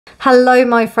Hello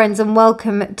my friends, and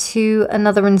welcome to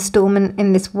another installment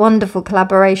in this wonderful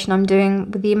collaboration I'm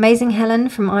doing with the amazing Helen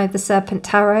from Eye of the Serpent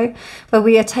Tarot, where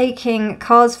we are taking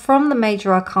cards from the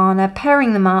Major Arcana,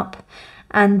 pairing them up,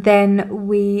 and then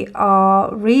we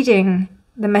are reading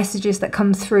the messages that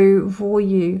come through for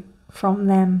you from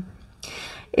them.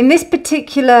 In this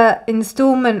particular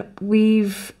installment,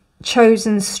 we've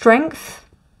chosen Strength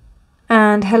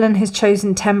and Helen has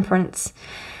chosen Temperance.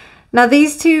 Now,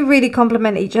 these two really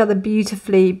complement each other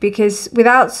beautifully, because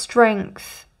without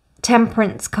strength,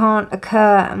 temperance can't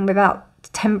occur, and without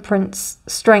temperance,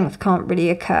 strength can't really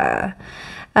occur.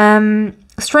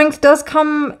 Strength does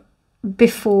come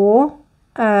before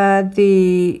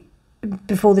the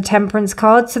temperance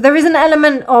card, so there is an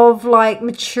element of like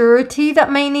maturity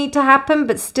that may need to happen,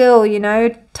 but still, you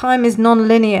know, time is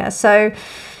non-linear, so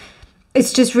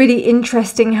it's just really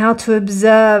interesting how to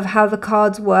observe how the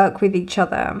cards work with each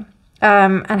other.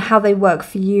 And how they work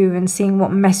for you, and seeing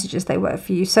what messages they work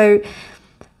for you. So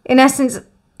in essence,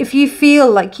 if you feel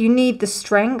like you need the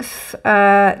strength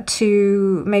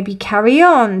to maybe carry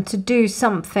on, to do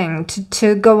something,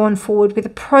 to go on forward with a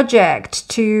project,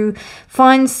 to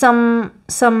find some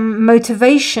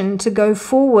motivation to go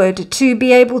forward, to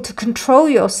be able to control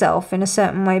yourself in a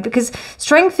certain way, because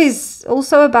strength is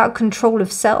also about control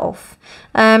of self.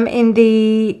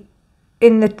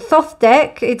 In the Thoth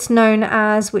deck, it's known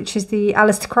as, which is the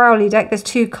Aleister Crowley deck, there's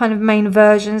two kind of main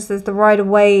versions. There's the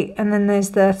Rider-Waite and then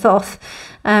there's the Thoth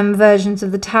versions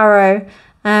of the tarot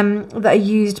that are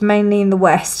used mainly in the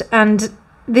West. And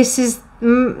this is,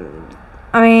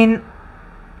 I mean,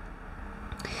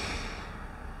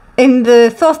 in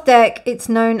the Thoth deck, it's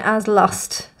known as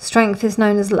lust. Strength is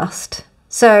known as lust.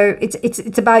 So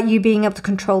it's about you being able to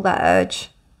control that urge.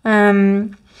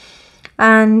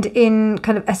 And in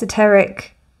kind of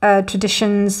esoteric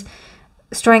traditions,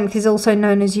 strength is also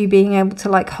known as you being able to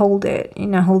like hold it, you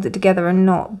know, hold it together and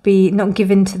not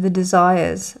give in to the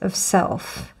desires of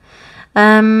self.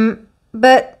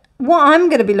 But what I'm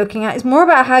going to be looking at is more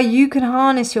about how you can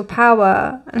harness your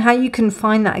power and how you can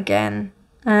find that again.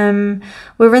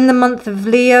 We're in the month of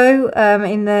Leo,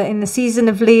 in the season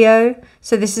of Leo,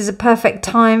 so this is a perfect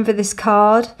time for this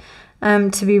card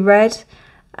to be read.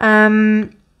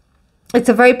 It's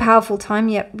a very powerful time.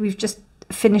 Yep, we've just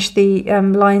finished the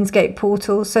Lionsgate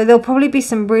portal, so there'll probably be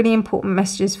some really important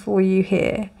messages for you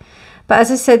here. But as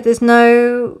I said, there's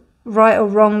no right or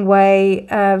wrong way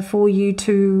for you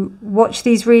to watch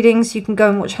these readings. You can go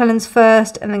and watch Helen's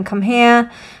first and then come here,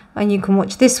 and you can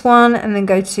watch this one and then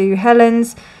go to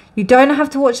Helen's. You don't have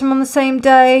to watch them on the same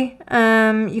day.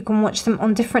 You can watch them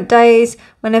on different days,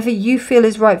 whenever you feel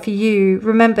is right for you.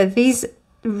 Remember, these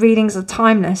readings are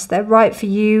timeless. They're right for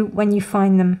you when you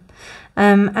find them,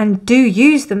 and do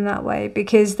use them that way,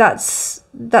 because that's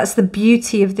the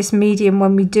beauty of this medium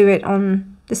when we do it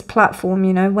on this platform.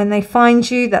 You know, when they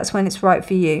find you, that's when it's right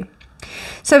for you.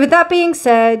 So with that being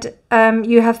said,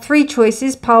 you have three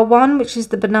choices: pile 1, which is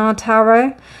the Bernard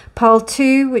Tarot; pile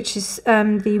 2, which is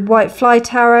the White Fly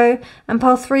Tarot; and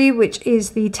pile 3, which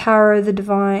is the Tarot of the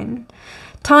Divine.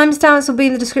 Timestamps will be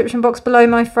in the description box below,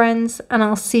 my friends, and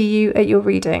I'll see you at your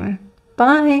reading.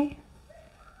 Bye.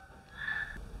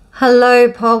 Hello,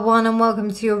 pile 1, and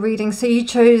welcome to your reading. So you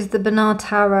chose the Bernard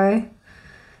Tarot.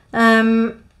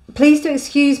 Please do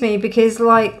excuse me, because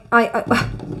like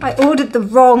I ordered the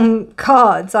wrong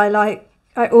cards. I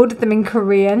ordered them in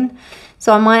Korean,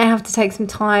 so I might have to take some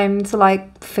time to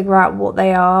like figure out what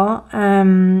they are.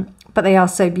 But they are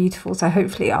so beautiful, so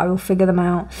hopefully I will figure them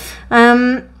out.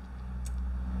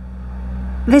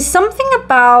 There's something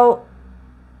about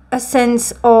a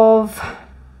sense of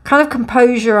kind of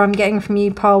composure I'm getting from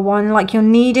you, pile 1. Like you're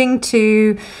needing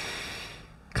to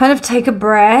kind of take a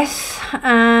breath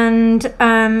and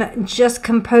just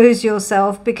compose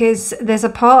yourself, because there's a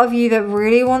part of you that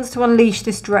really wants to unleash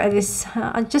this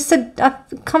I just said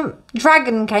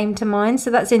dragon came to mind, so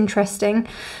that's interesting.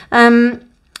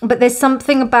 But there's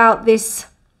something about this,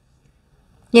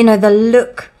 you know, the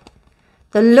look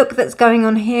that's going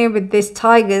on here with this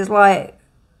tiger is like,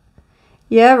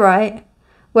 yeah, right.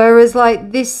 Whereas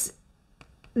like this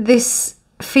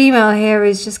female here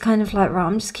is just kind of like, right,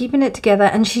 I'm just keeping it together.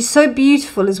 And she's so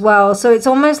beautiful as well. So it's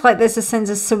almost like there's a sense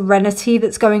of serenity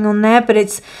that's going on there, but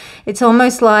it's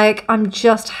almost like I'm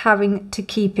just having to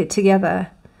keep it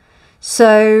together.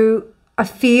 So I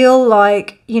feel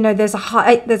like, you know, there's a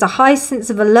high sense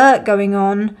of alert going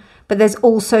on, but there's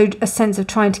also a sense of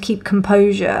trying to keep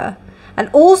composure. And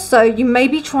also, you may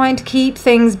be trying to keep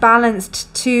things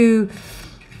balanced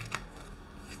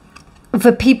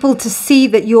for people to see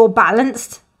that you're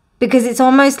balanced. Because it's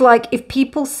almost like if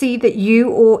people see that you,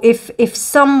 or if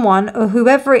someone or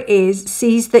whoever it is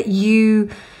sees that you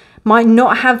might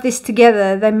not have this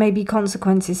together, there may be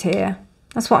consequences here.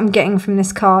 That's what I'm getting from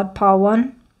this card, pile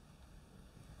 1.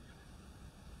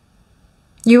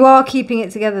 You are keeping it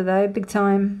together though, big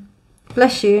time.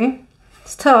 Bless you.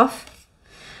 It's tough.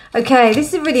 Okay,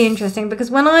 this is really interesting because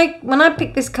when I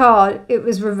picked this card, it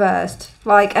was reversed.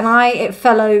 Like, and it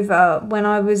fell over when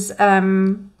I was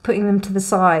putting them to the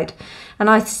side. And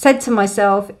I said to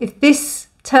myself, if this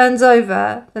turns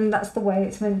over, then that's the way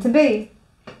it's meant to be.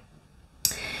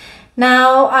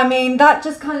 Now, I mean, that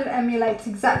just kind of emulates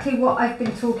exactly what I've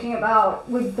been talking about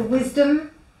with the wisdom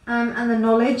and the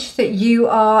knowledge that you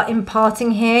are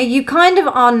imparting here. You kind of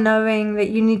are knowing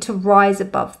that you need to rise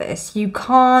above this. You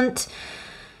can't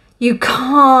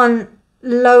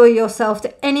lower yourself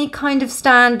to any kind of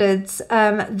standards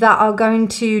that are going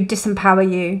to disempower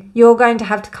you. You're going to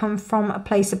have to come from a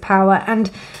place of power. And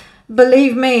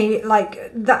believe me,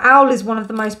 like, the owl is one of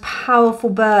the most powerful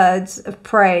birds of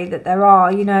prey that there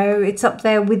are. You know, it's up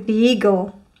there with the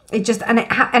eagle. It just, and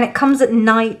it comes at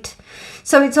night.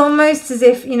 So it's almost as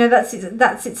if, you know, that's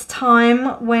its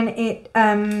time when it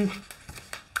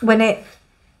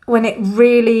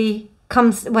really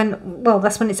comes, well,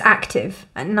 that's when it's active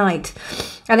at night.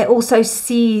 And it also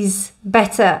sees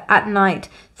better at night.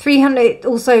 300, it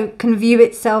also can view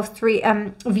itself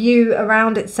view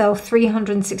around itself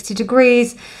 360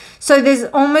 degrees. So there's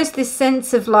almost this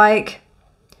sense of like,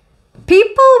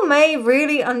 people may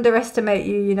really underestimate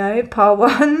you, you know, pile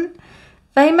 1.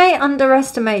 They may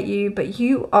underestimate you, but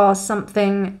you are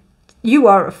something, you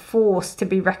are a force to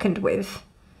be reckoned with.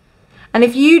 And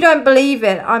if you don't believe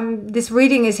it, this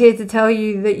reading is here to tell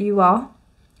you that you are.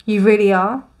 You really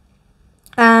are.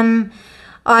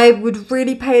 I would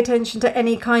really pay attention to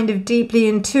any kind of deeply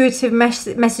intuitive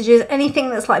messages, anything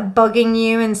that's like bugging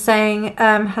you and saying,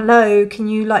 hello, can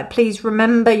you like please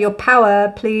remember your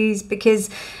power, please? Because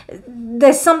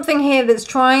there's something here that's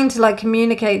trying to like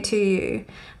communicate to you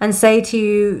and say to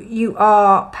you, you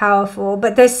are powerful.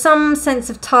 But there's some sense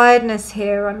of tiredness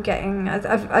here I'm getting.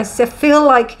 I feel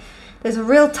like there's a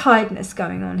real tiredness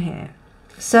going on here.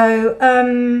 So,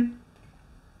 and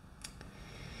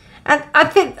I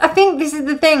think this is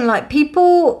the thing, like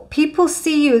people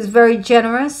see you as very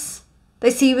generous.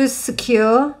 They see you as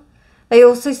secure. They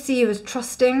also see you as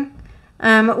trusting,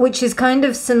 which is kind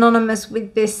of synonymous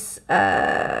with this,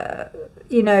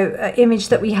 you know, image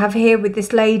that we have here with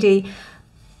this lady.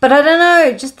 But I don't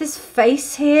know, just this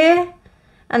face here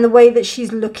and the way that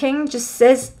she's looking just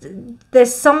says,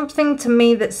 there's something to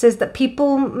me that says that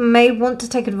people may want to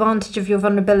take advantage of your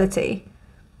vulnerability.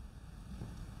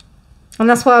 And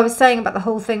that's why I was saying about the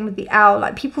whole thing with the owl.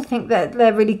 Like, people think that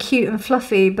they're really cute and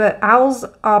fluffy, but owls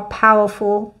are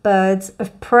powerful birds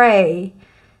of prey.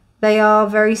 They are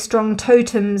very strong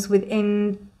totems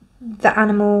within the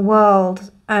animal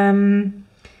world, and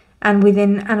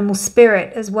within animal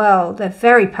spirit as well. They're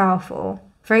very powerful,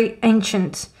 very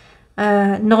ancient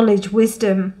knowledge,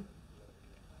 wisdom.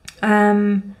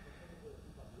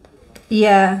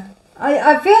 Yeah.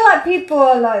 I feel like people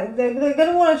are like, they're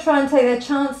going to want to try and take their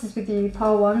chances with you,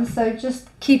 pile 1. So just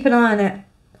keep an eye on it.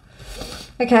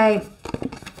 Okay.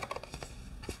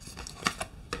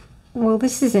 Well,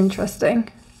 this is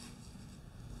interesting.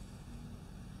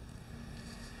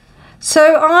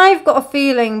 So I've got a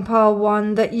feeling, pile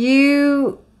 1, that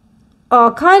you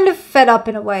are kind of fed up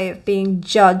in a way of being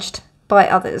judged by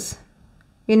others.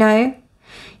 You know?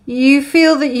 You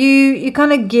feel that you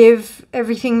kind of give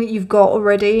everything that you've got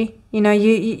already. You know,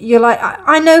 you're like,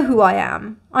 I know who I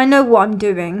am. I know what I'm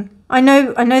doing. I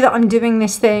know that I'm doing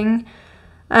this thing.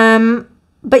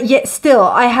 But yet still,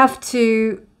 I have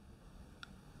to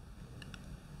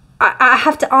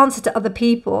answer to other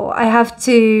people. I have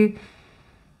to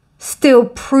still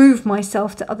prove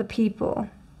myself to other people.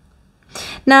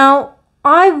 Now,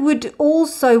 I would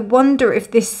also wonder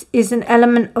if this is an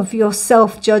element of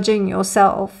yourself judging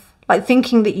yourself. Like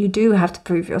thinking that you do have to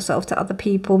prove yourself to other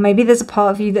people. Maybe there's a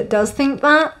part of you that does think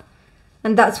that.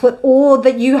 And that's what, or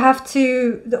that you have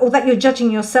to, or that you're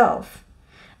judging yourself.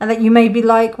 And that you may be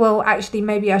like, well, actually,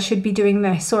 maybe I should be doing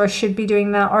this, or I should be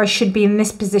doing that, or I should be in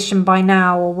this position by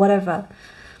now, or whatever.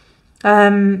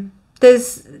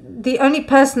 There's, the only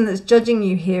person that's judging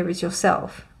you here is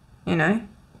yourself, you know?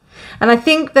 And I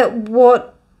think that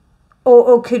what,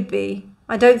 or could be,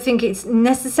 I don't think it's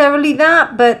necessarily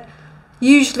that, but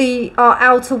usually our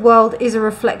outer world is a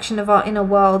reflection of our inner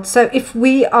world. So if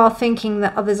we are thinking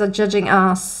that others are judging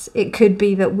us, it could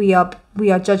be that we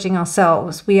are judging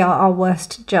ourselves. We are our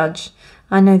worst judge.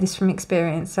 I know this from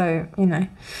experience, so, you know.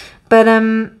 But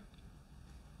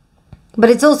But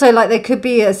it's also like there could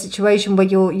be a situation where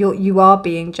you are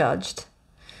being judged.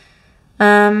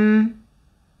 But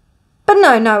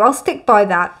no, I'll stick by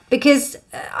that, because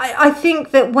I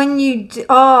think that when you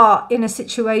are in a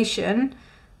situation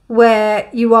where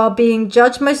you are being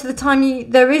judged, most of the time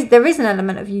there is an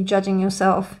element of you judging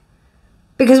yourself.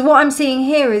 Because what I'm seeing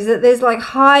here is that there's like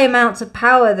high amounts of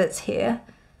power that's here,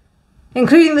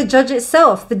 including the judge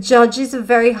itself. The judge is a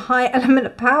very high element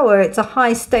of power. It's a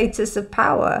high status of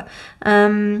power.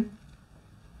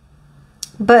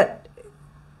 But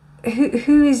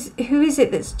who is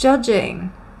it that's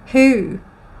judging? Who?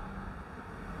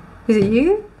 Is it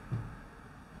you?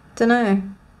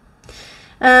 Don't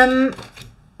know.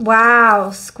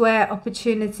 Wow, square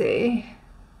opportunity.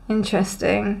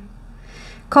 Interesting.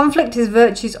 Conflict is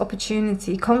virtue's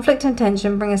opportunity. Conflict and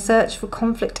tension bring a search for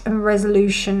conflict and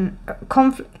resolution.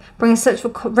 Bring a search for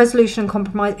resolution and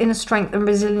compromise. Inner strength and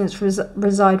resilience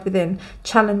reside within.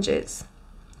 Challenges.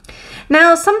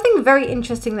 Now, something very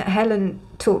interesting that Helen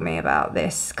taught me about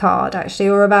this card, actually,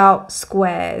 or about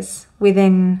squares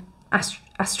within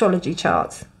astrology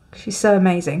charts. She's so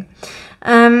amazing.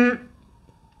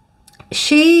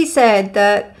 She said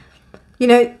that, you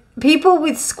know, people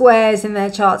with squares in their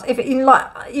charts, if in like,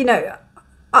 you know,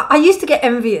 I used to get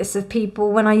envious of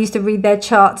people when I used to read their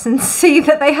charts and see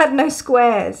that they had no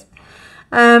squares.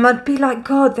 I'd be like,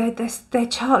 God, their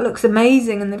chart looks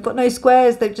amazing and they've got no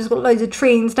squares. They've just got loads of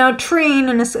trees. Now, a trine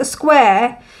and a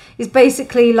square is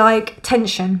basically like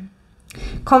tension.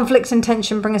 Conflicts and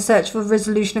tension bring a search for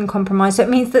resolution and compromise. So it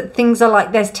means that things are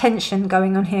like there's tension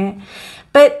going on here.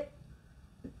 But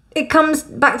it comes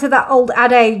back to that old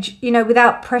adage, you know,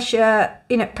 without pressure,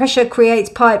 you know, pressure creates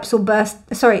pipes or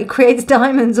it creates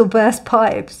diamonds or burst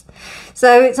pipes.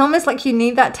 So it's almost like you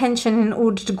need that tension in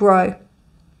order to grow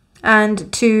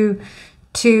and to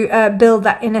build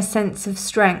that inner sense of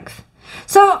strength.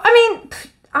 So, I mean,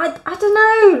 I don't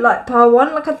know, like part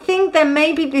one, like I think there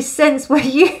may be this sense where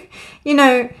you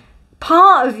know,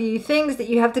 part of you thinks that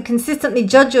you have to consistently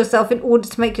judge yourself in order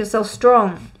to make yourself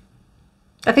strong.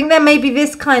 I think there may be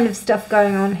this kind of stuff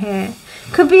going on here.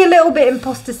 Could be a little bit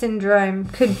imposter syndrome.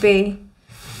 Could be.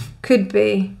 Could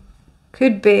be.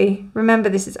 Could be. Remember,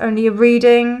 this is only a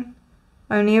reading.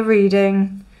 Only a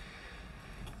reading.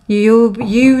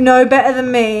 You know better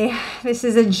than me. This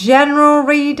is a general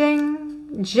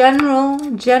reading. General.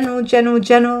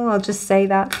 I'll just say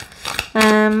that.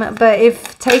 But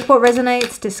take what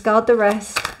resonates, discard the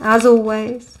rest, as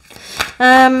always.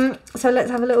 So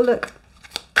let's have a little look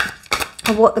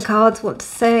at what the cards want to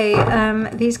say.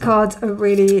 These cards are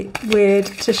really weird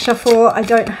to shuffle. I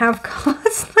don't have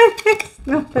cards like this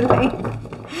normally,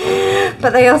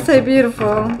 but they are so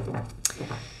beautiful.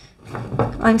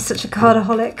 I'm such a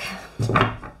cardaholic.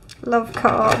 Love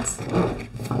cards.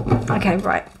 Okay,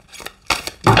 right.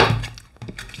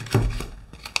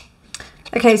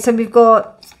 Okay, so we've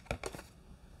got,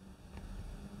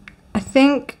 I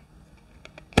think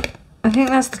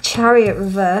that's the Chariot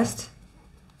reversed.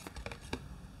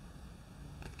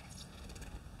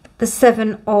 The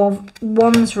Seven of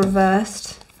Wands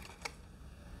reversed.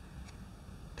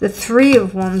 The Three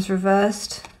of Wands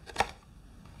reversed.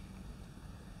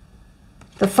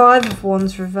 The Five of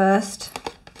Wands reversed.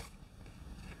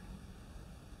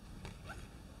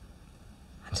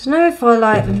 I don't know if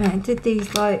I did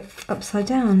these like upside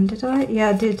down, did I? Yeah,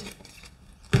 I did.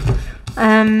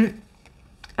 And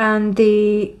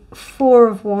the Four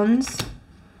of Wands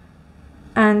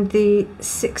and the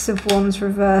Six of Wands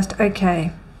reversed.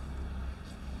 Okay.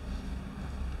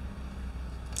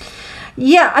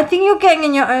 Yeah, I think you're getting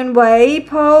in your own way,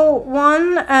 pole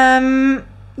one.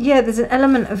 Yeah, there's an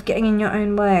element of getting in your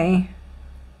own way.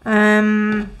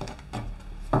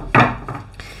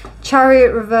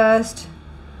 Chariot reversed.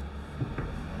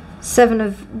 Seven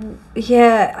of,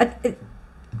 yeah,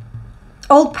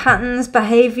 old patterns,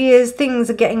 behaviors, things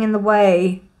are getting in the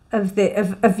way of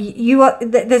you.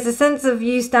 There's a sense of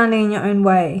you standing in your own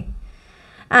way,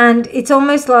 and it's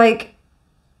almost like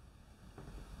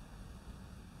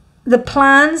the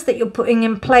plans that you're putting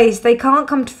in place, they can't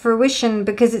come to fruition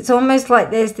because it's almost like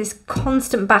there's this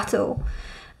constant battle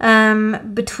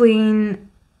between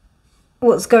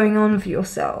what's going on for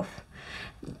yourself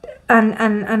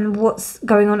and what's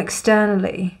going on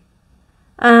externally.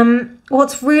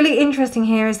 What's really interesting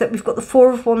here is that we've got the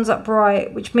Four of Wands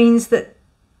upright, which means that,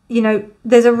 you know,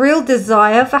 there's a real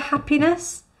desire for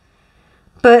happiness,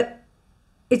 but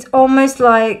it's almost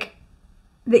like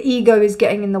the ego is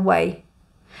getting in the way.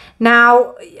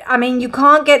 Now, I mean, you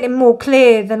can't get it more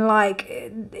clear than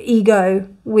like ego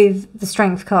with the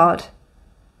Strength card.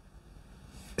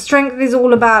 Strength is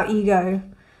all about ego.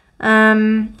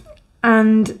 And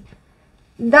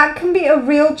that can be a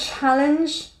real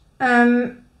challenge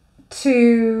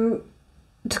to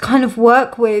kind of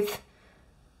work with,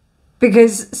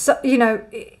 because you know,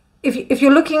 if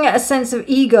you're looking at a sense of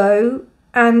ego,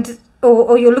 and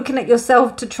or you're looking at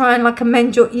yourself to try and like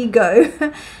amend your ego,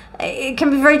 it can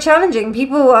be very challenging.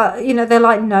 People are, you know, they're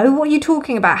like, no, what are you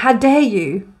talking about? How dare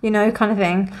you? You know, kind of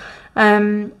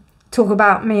thing. Talk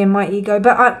about me and my ego.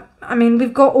 But I mean,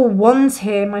 we've got all ones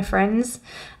here, my friends.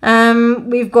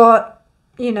 We've got,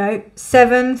 you know,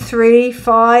 7, 3,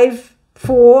 5,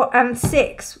 4, and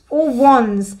 6, all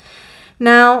ones.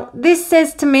 Now, this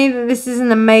says to me that this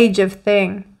isn't a major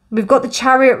thing. We've got the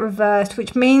Chariot reversed,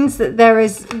 which means that there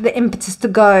is the impetus to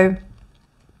go.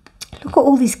 Look at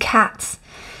all these cats.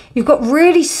 You've got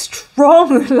really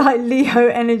strong, like, Leo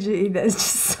energy. There's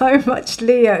just so much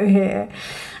Leo here.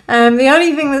 The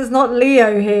only thing that's not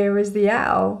Leo here is the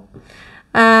owl.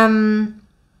 And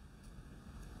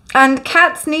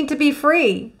cats need to be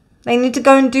free. They need to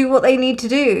go and do what they need to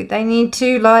do. They need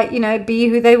to, like, you know, be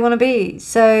who they want to be.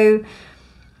 So,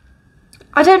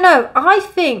 I don't know. I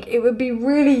think it would be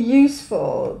really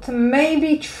useful to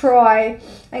maybe try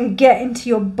and get into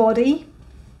your body.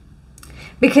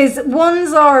 Because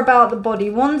ones are about the body.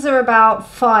 Ones are about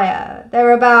fire.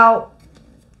 They're about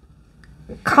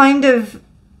kind of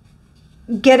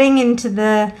getting into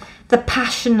the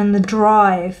passion and the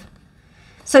drive.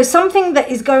 So something that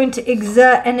is going to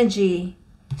exert energy.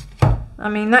 I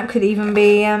mean, that could even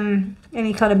be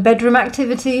any kind of bedroom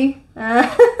activity.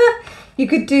 You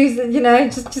could do, you know,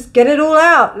 just get it all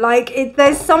out. Like,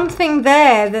 there's something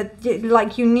there that,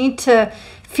 like, you need to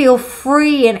feel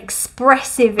free and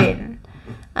expressive in.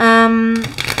 And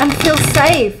feel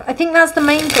safe. I think that's the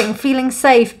main thing, feeling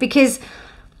safe. Because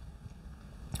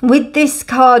with this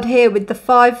card here, with the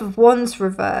 5 of Wands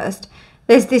reversed,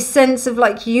 there's this sense of,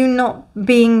 like, you not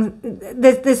being...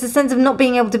 There's a sense of not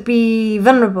being able to be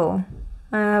vulnerable.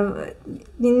 You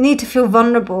need to feel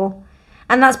vulnerable.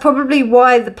 And that's probably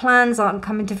why the plans aren't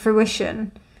coming to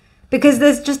fruition. Because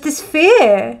there's just this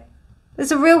fear.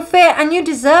 There's a real fear. And you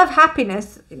deserve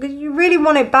happiness. You really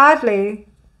want it badly.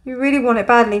 You really want it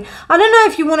badly. I don't know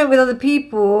if you want it with other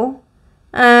people.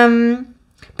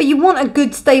 But you want a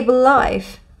good, stable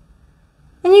life.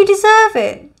 And you deserve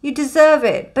it. You deserve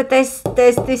it. But there's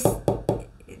this...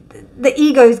 The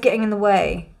ego is getting in the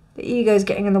way. The ego is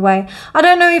getting in the way. I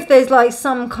don't know if there's like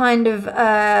some kind of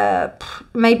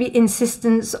maybe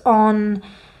insistence on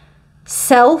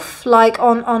self, like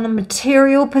on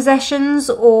material possessions,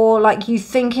 or like you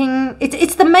thinking...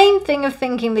 It's the main thing of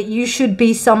thinking that you should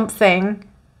be something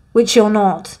which you're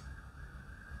not.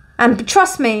 And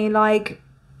trust me, like...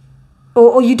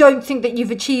 Or you don't think that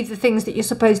you've achieved the things that you're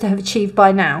supposed to have achieved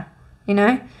by now, you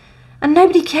know? And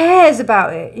nobody cares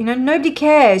about it, you know? Nobody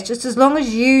cares. Just as long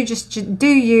as you just do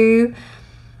you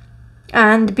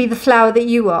and be the flower that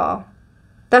you are.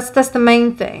 That's the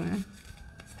main thing.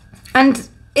 And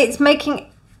it's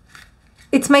making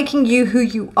you who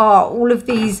you are. All of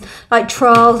these, like,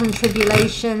 trials and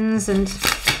tribulations and,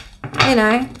 you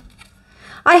know.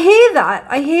 I hear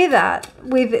that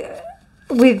with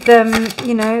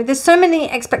you know, there's so many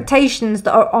expectations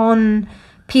that are on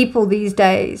people these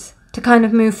days to kind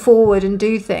of move forward and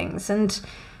do things. And,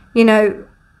 you know,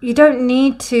 you don't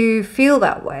need to feel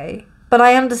that way. But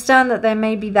I understand that there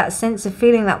may be that sense of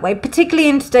feeling that way, particularly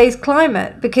in today's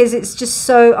climate, because it's just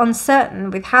so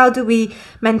uncertain with how do we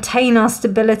maintain our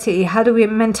stability? How do we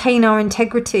maintain our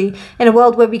integrity in a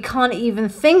world where we can't even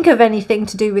think of anything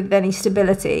to do with any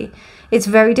stability? It's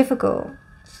very difficult.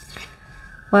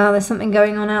 Wow, there's something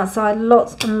going on outside.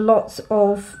 Lots and lots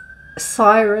of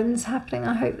sirens happening.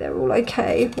 I hope they're all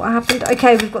okay. What happened?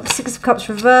 Okay, we've got the 6 of Cups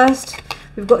reversed.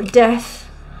 We've got death.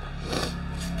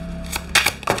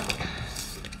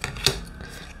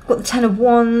 We've got the 10 of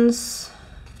Wands.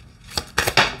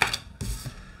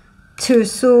 2 of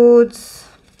Swords.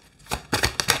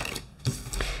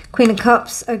 Queen of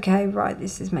Cups. Okay, right,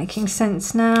 this is making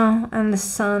sense now. And the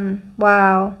Sun.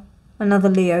 Wow, another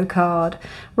Leo card.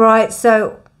 Right,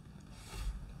 so...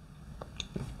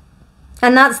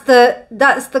 And that's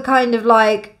the kind of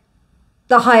like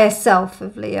the higher self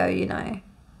of Leo, you know,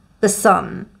 the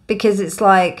Sun, because it's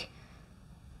like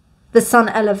the Sun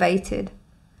elevated.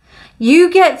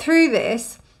 You get through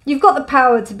this. You've got the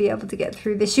power to be able to get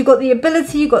through this. You've got the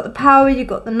ability, you've got the power, you've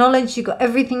got the knowledge, you've got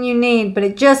everything you need. But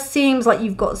it just seems like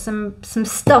you've got some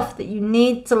stuff that you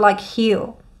need to, like,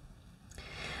 heal.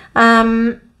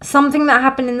 Something that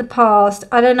happened in the past,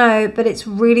 I don't know, but it's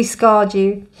really scarred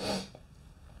you.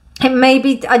 It may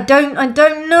be, I don't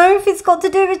know if it's got to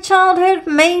do with childhood.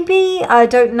 Maybe, I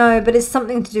don't know, but it's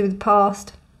something to do with the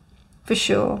past. For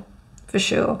sure. for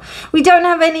sure. We don't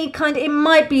have any kind, it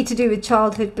might be to do with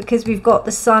childhood because we've got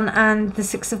the Sun and the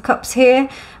Six of Cups here,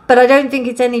 but I don't think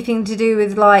it's anything to do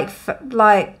with like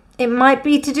it might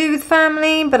be to do with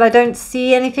family, but I don't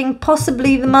see anything.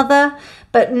 Possibly the mother,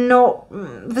 but not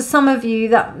for some of you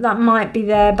that might be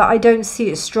there, but I don't see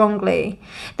it strongly.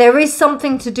 There is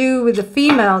something to do with a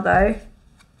female though.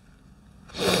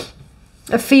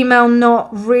 A female not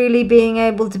really being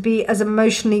able to be as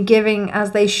emotionally giving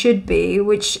as they should be,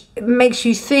 which makes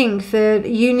you think that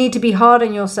you need to be hard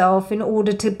on yourself in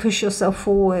order to push yourself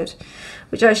forward,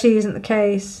 which actually isn't the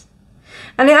case.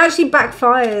 And it actually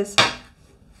backfires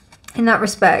in that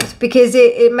respect because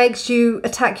it makes you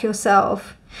attack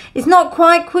yourself. It's not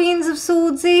quite Queens of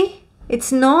Swordsy.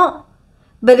 It's not.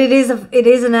 But it is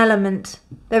an element.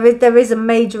 There is a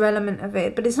major element of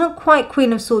it, but it's not quite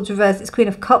Queen of Swords reversed. It's Queen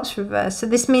of Cups reversed. So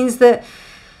this means that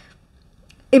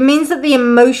the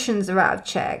emotions are out of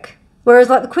check. Whereas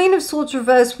like the Queen of Swords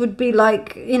reversed would be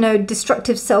like, you know,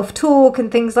 destructive self-talk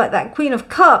and things like that. Queen of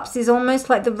Cups is almost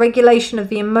like the regulation of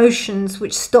the emotions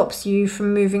which stops you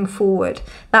from moving forward.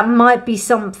 That might be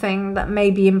something that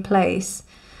may be in place.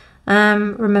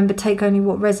 Remember, take only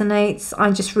what resonates.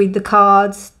 I just read the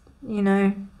cards. You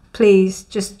know, please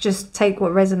just take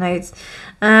what resonates,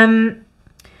 and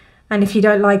if you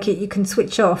don't like it, you can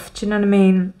switch off. Do you know what I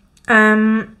mean?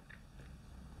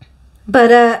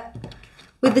 But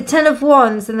with the Ten of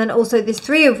Wands and then also this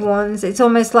Three of Wands, it's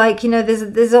almost like, you know,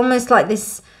 there's almost like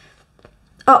this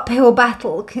uphill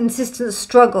battle, consistent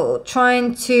struggle,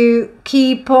 trying to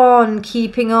keep on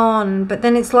keeping on, but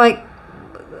then it's like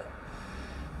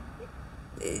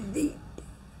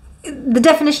the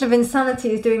definition of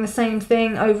insanity is doing the same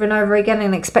thing over and over again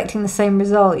and expecting the same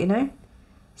result, you know?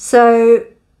 So,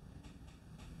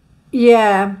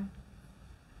 yeah.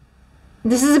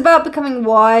 This is about becoming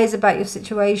wise about your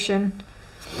situation.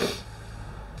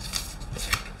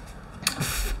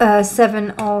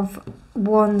 Seven of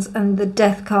Wands and the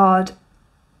Death card.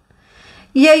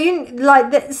 Yeah,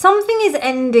 something is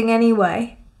ending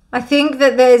anyway. I think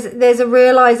that there's a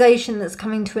realization that's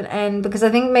coming to an end, because I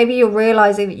think maybe you're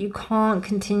realizing that you can't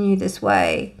continue this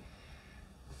way,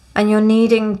 and you're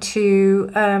needing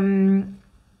to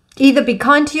either be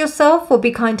kind to yourself or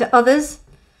be kind to others.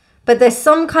 But there's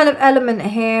some kind of element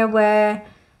here where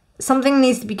something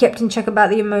needs to be kept in check about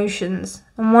the emotions,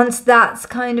 and once that's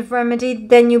kind of remedied,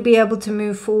 then you'll be able to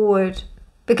move forward.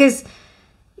 Because,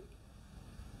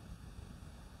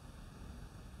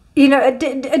 you know,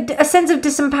 a sense of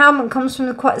disempowerment comes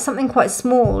from something quite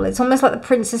small. It's almost like the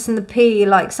princess and the pea,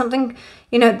 like something,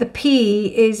 you know, the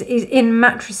pea is in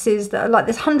mattresses that are like,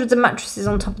 there's hundreds of mattresses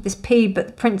on top of this pea, but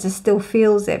the princess still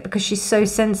feels it because she's so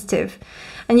sensitive.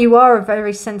 And you are a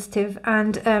very sensitive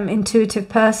and intuitive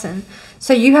person.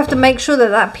 So you have to make sure that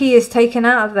that pea is taken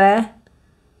out of there.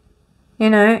 You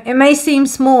know, it may seem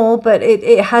small, but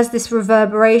it has this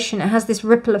reverberation. It has this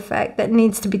ripple effect that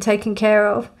needs to be taken care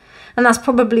of. And that's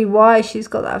probably why she's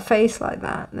got that face like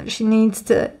that she needs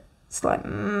to, it's like,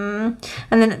 and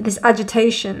then this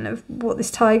agitation of what this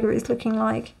tiger is looking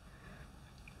like.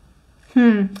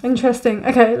 Interesting.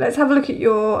 Okay, let's have a look at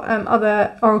your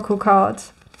other oracle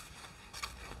cards.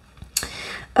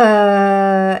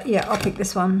 Yeah, I'll pick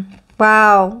this one.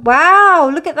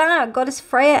 Wow, look at that. Goddess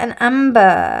Freya and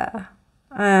Amber.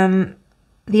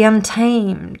 The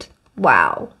Untamed.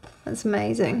 Wow, that's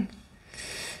amazing.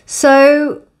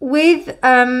 So with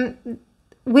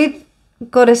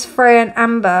Goddess Freya and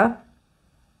Amber,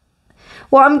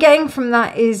 what I'm getting from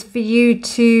that is for you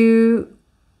to,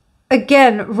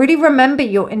 again, really remember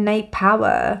your innate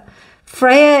power.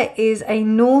 Freya is a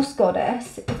Norse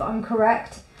goddess, if I'm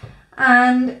correct,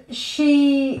 and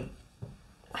I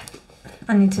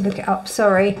need to look it up,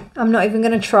 sorry. I'm not even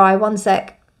going to try, one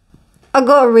sec. I've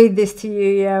got to read this to you,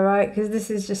 yeah, right, because this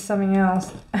is just something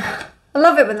else. I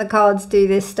love it when the cards do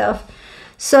this stuff.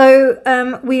 So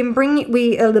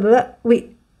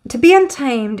to be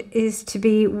untamed is to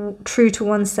be true to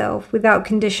oneself without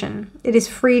condition. It is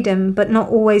freedom, but not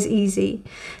always easy.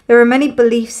 There are many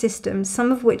belief systems,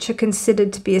 some of which are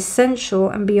considered to be essential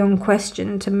and beyond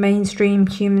question to mainstream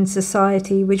human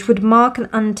society, which would mark an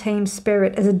untamed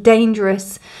spirit as a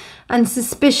dangerous and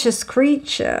suspicious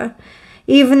creature.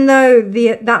 Even though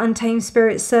that untamed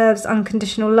spirit serves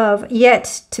unconditional love,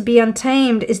 yet to be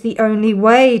untamed is the only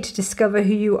way to discover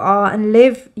who you are and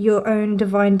live your own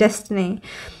divine destiny.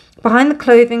 Behind the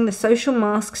clothing, the social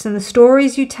masks, and the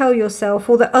stories you tell yourself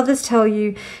or that others tell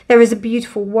you, there is a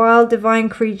beautiful, wild, divine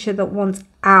creature that wants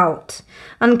out.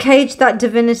 Uncage that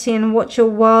divinity and watch your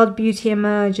wild beauty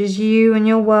emerge as you and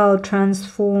your world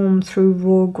transform through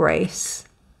raw grace.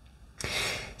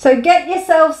 So get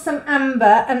yourself some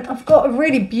amber, and I've got a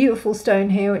really beautiful stone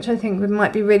here, which I think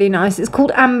might be really nice. It's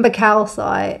called amber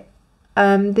calcite.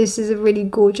 This is a really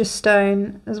gorgeous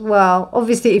stone as well.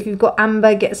 Obviously, if you've got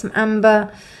amber, get some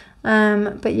amber.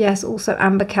 But yes, also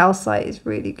amber calcite is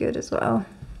really good as well.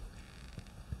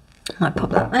 I might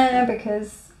pop that there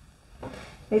because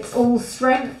it's all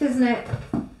strength, isn't it?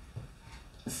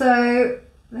 So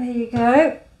there you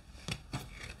go.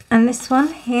 And this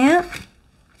one here.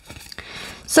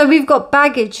 So we've got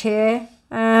baggage here,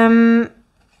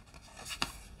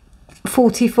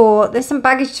 44. There's some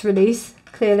baggage to release,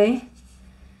 clearly.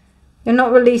 You're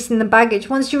not releasing the baggage.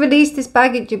 Once you release this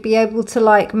baggage, you'll be able to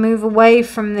like move away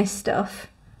from this stuff.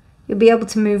 You'll be able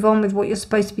to move on with what you're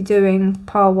supposed to be doing,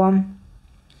 pile 1.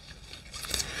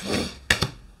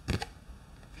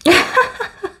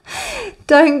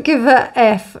 Don't give a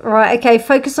F. Right, okay,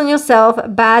 focus on yourself,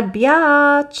 bad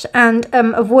biatch, and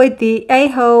avoid the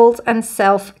a-holes and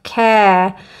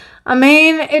self-care. I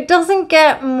mean, it doesn't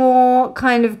get more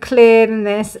kind of clear than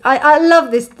this. I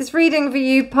love this. This reading for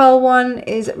you, pile 1,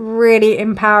 is really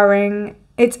empowering.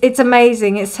 It's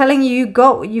amazing. It's telling you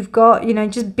got what you've got, you know,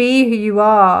 just be who you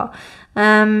are.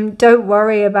 Don't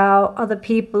worry about other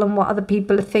people and what other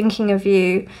people are thinking of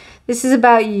you. This is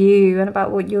about you and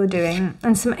about what you're doing.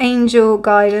 And some angel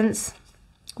guidance.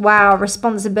 Wow,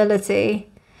 responsibility.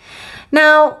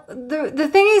 Now, the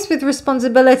thing is with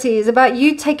responsibility is about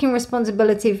you taking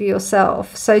responsibility for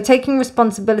yourself. So taking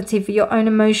responsibility for your own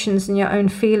emotions and your own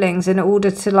feelings in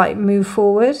order to like move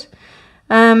forward.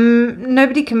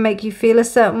 Nobody can make you feel a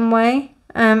certain way.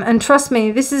 And trust me,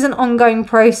 this is an ongoing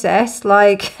process.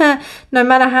 Like, no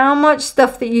matter how much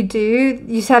stuff that you do,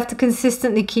 you have to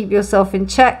consistently keep yourself in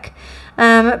check.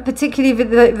 Particularly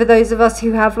for those of us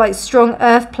who have like strong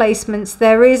earth placements,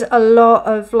 there is a lot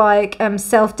of like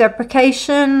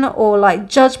self-deprecation or like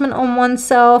judgment on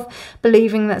oneself,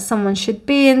 believing that someone should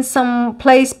be in some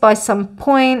place by some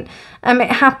point.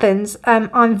 It happens.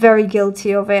 I'm very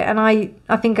guilty of it, and I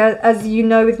think as you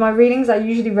know with my readings, I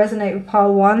usually resonate with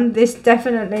pile 1. This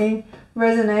definitely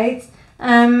resonates.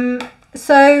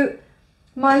 So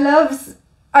my loves,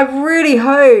 I really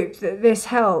hope that this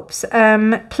helps.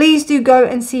 Please do go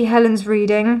and see Helen's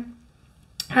reading.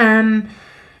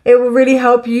 It will really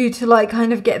help you to like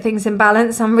kind of get things in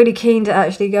balance. I'm really keen to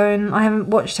actually go and I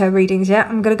haven't watched her readings yet.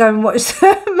 I'm going to go and watch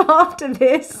them after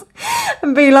this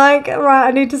and be like, right, I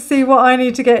need to see what I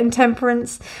need to get in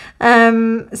temperance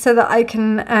so that I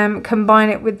can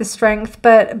combine it with the strength.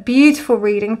 But beautiful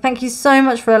reading. Thank you so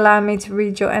much for allowing me to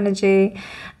read your energy.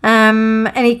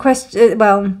 Any questions,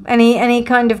 well, any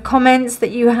kind of comments that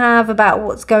you have about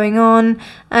what's going on,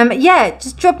 yeah,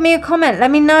 just drop me a comment, let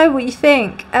me know what you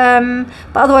think.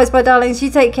 But otherwise, my darlings, you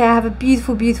take care, have a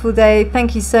beautiful, beautiful day.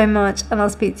 Thank you so much, and I'll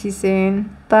speak to you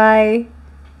soon. Bye.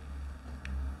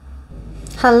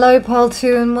 Hello, pile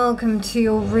 2, and welcome to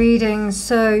your reading.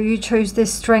 So you chose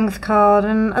this strength card,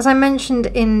 and as I mentioned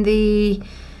in the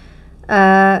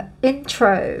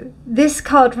intro, this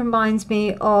card reminds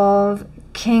me of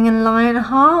King and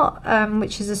Lionheart,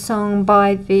 which is a song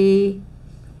by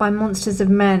Monsters of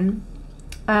Men,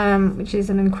 which is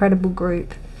an incredible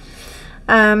group.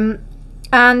 And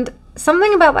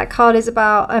something about that card is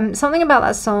about something about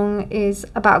that song is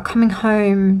about coming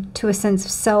home to a sense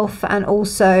of self, and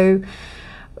also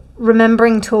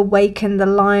remembering to awaken the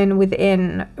lion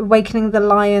within, awakening the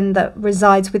lion that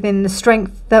resides within, the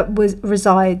strength that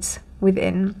resides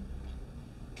within.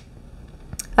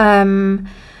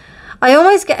 I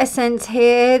almost get a sense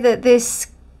here that this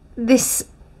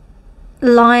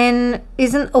lion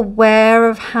isn't aware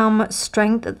of how much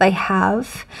strength that they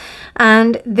have,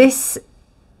 and this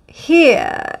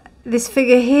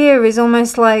figure here is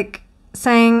almost like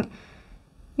saying,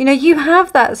 you know, you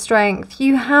have that strength,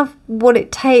 you have what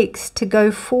it takes to go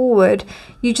forward,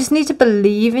 you just need to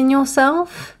believe in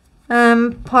yourself.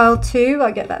 Pile 2,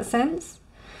 I get that sense.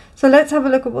 So let's have a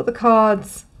look at what the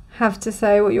cards have to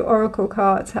say, what your oracle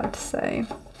cards have to say.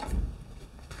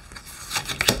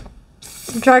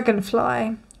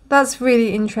 Dragonfly, that's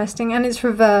really interesting, and it's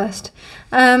reversed.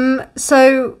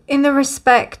 So in the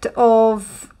respect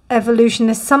of evolution,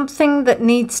 there's something that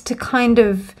needs to kind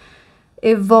of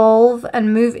evolve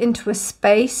and move into a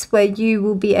space where you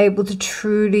will be able to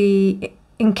truly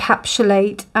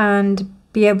encapsulate and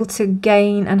be able to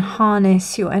gain and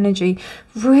harness your energy.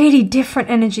 Really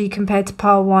different energy compared to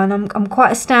pile 1. I'm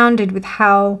quite astounded with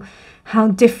how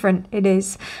different it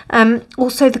is.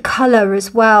 Also the color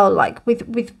as well, like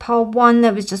with pile 1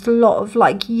 there was just a lot of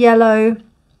like yellow,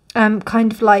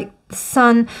 kind of like the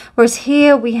sun, whereas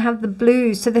here we have the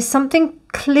blue. So there's something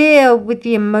clear with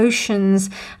the emotions,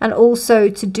 and also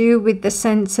to do with the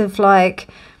sense of like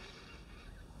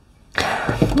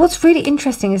what's really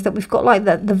interesting is that we've got like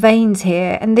the veins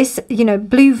here, and this, you know,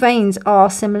 blue veins are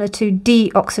similar to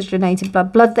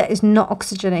deoxygenated blood that is not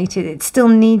oxygenated. It still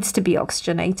needs to be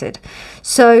oxygenated.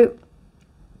 So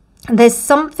there's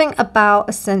something about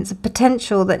a sense of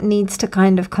potential that needs to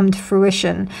kind of come to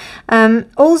fruition.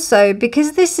 Also,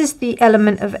 because this is the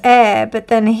element of air, but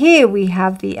then here we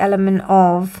have the element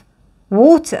of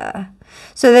water.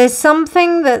 So there's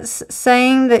something that's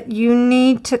saying that you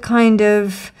need to kind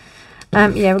of,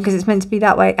 yeah, because it's meant to be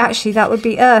that way. Actually, that would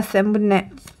be earth then, wouldn't it?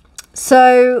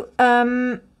 So,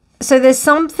 so there's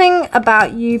something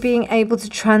about you being able to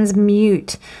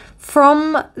transmute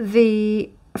from the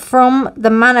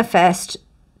manifest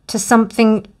to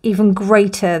something even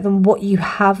greater than what you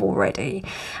have already.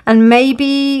 And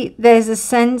maybe there's a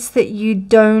sense that you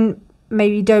don't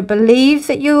believe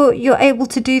that you're able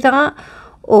to do that,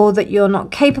 or that you're not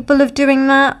capable of doing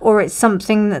that, or it's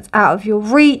something that's out of your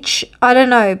reach. I don't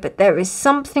know, but there is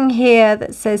something here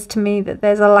that says to me that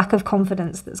there's a lack of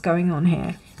confidence that's going on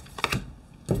here.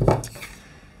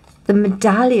 The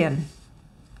medallion.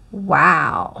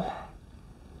 Wow.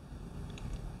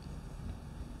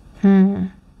 The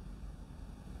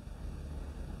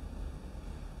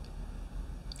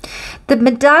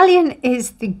medallion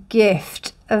is the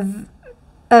gift of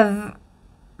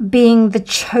being the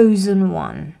chosen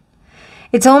one.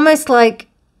 It's almost like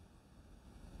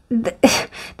there's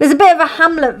a bit of a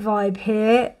Hamlet vibe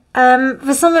here.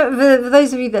 For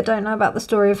those of you that don't know about the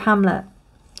story of Hamlet,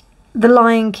 The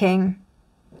Lion King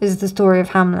is the story of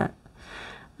Hamlet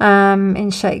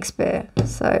in Shakespeare.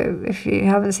 So if you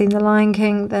haven't seen The Lion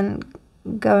King, then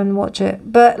go and watch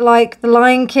it. But like, The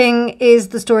Lion King is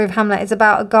the story of Hamlet. It's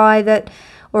about a guy that,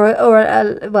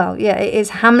 well, yeah, it is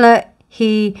Hamlet.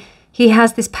 He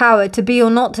has this power to be or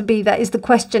not to be. That is the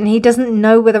question. He doesn't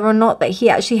know whether or not that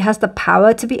he actually has the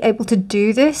power to be able to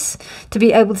do this, to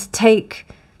be able to take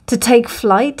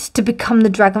flight, to become the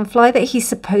dragonfly that he's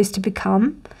supposed to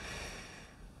become.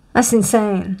 That's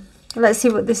insane. Let's see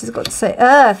what this has got to say.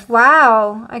 Earth.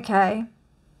 Wow. Okay.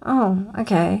 Oh,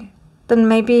 okay. Then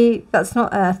maybe that's not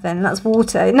earth then. That's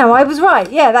water. No, I was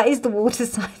right. Yeah, that is the water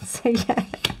sign. So yeah.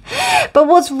 But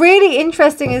what's really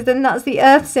interesting is then that's the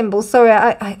earth symbol. Sorry,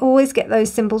 I always get those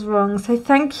symbols wrong. So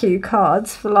thank you,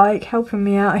 cards, for like helping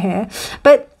me out here.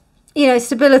 But, you know,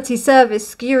 stability, service,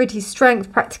 security,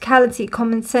 strength, practicality,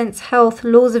 common sense, health,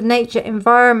 laws of nature,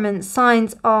 environment,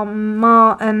 signs are oh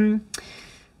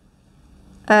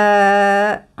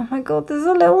my God, there's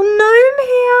a little gnome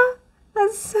here.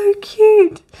 That's so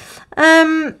cute.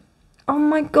 Oh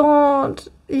my God.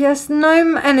 Yes,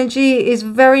 gnome energy is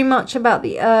very much about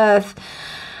the earth.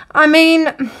 I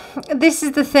mean, this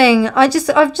is the thing. I've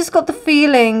just got the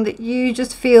feeling that you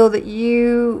just feel that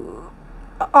you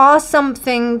are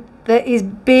something that is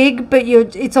big, but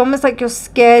it's almost like you're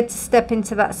scared to step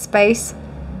into that space.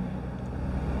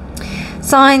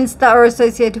 Signs that are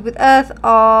associated with earth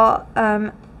are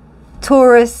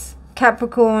Taurus,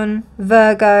 Capricorn,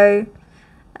 Virgo,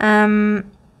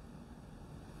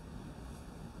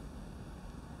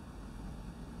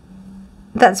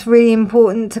 that's really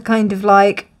important to kind of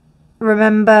like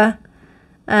remember,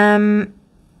 in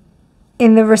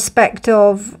the respect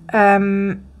of,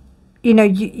 you know,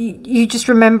 you just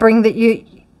remembering that you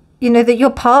know that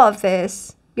you're part of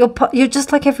this. You're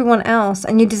just like everyone else,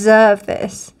 and you deserve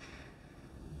this.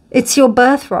 It's your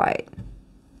birthright.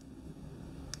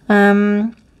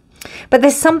 But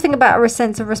there's something about a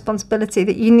sense of responsibility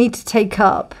that you need to take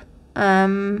up. I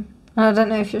don't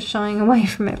know if you're shying away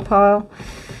from it, Pile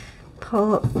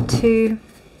 2.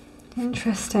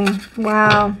 Interesting.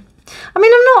 Wow. I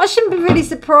mean, I shouldn't be really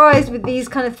surprised with these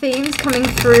kind of themes coming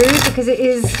through, because it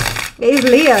is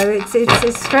Leo.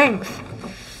 It's strength.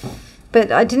 But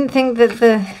I didn't think that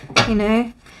you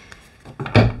know,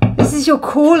 this is your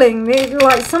calling.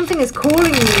 Like, something is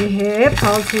calling you here,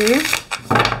 Pile 2.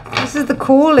 This is the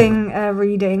calling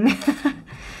reading.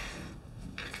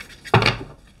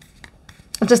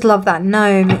 I just love that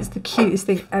gnome. It's the cutest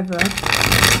thing ever.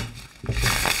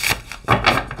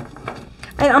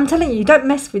 And I'm telling you, don't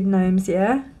mess with gnomes,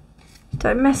 yeah?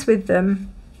 Don't mess with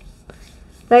them.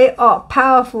 They are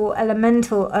powerful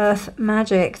elemental earth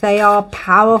magic. They are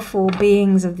powerful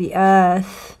beings of the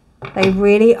earth. They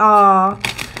really are.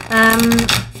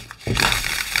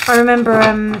 I remember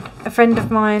a friend of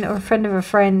mine, or a friend of a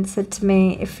friend, said to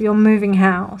me, if you're moving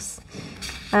house,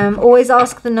 always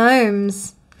ask the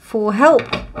gnomes for help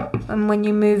when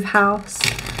you move house,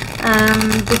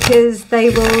 because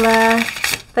they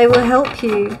will help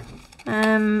you,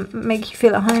 make you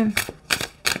feel at home,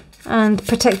 and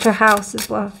protect your house as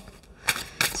well.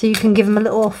 So you can give them a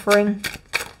little offering.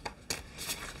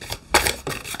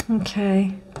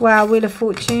 Okay. Wow, Wheel of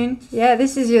Fortune. Yeah,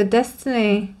 this is your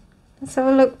destiny. Let's have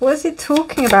a look. What is it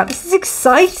talking about? This is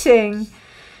exciting.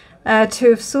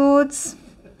 Two of Swords.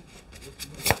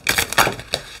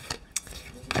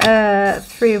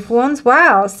 Three of Wands.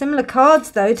 Wow, similar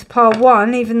cards though to pile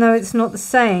 1, even though it's not the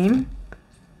same.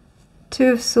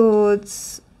 Two of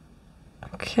Swords.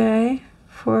 Okay.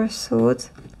 Four of Swords.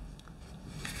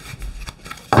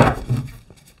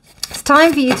 It's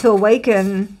time for you to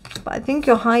awaken. But I think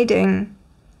you're hiding.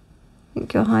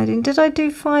 Did I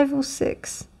do 5 or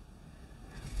 6?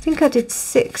 I think I did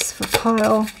 6 for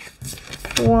pile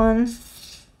 1.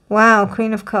 Wow,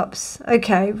 Queen of Cups.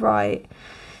 Okay, right.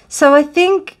 So I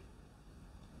think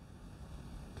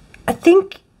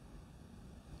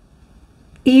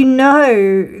you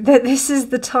know that this is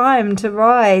the time to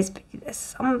rise, but there's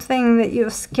something that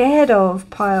you're scared of,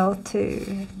 pile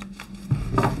 2.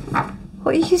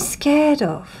 What are you scared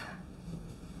of?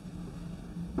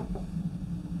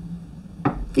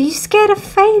 Are you scared of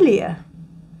failure?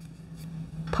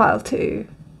 Pile 2.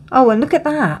 Oh, and look at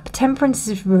that. Temperance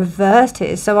is reversed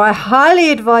here. So I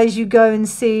highly advise you go and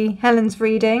see Helen's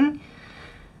reading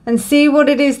and see what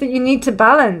it is that you need to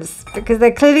balance, because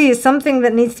there clearly is something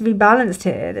that needs to be balanced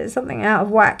here. There's something out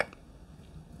of whack.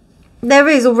 There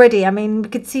is already. I mean, we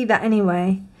could see that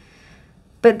anyway.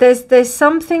 But there's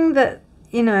something that,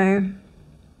 you know,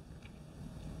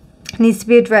 needs to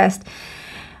be addressed.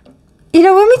 You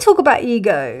know, when we talk about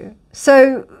ego,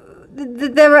 so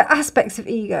there are aspects of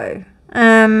ego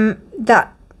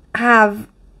that have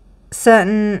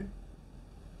certain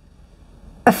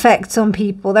effects on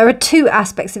people. There are 2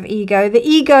 aspects of ego. The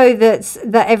ego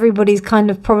that everybody's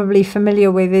kind of probably familiar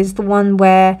with is the one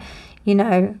where, you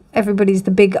know, everybody's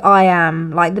the big I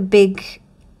am, like the big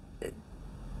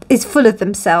is full of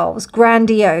themselves,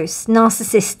 grandiose,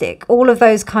 narcissistic, all of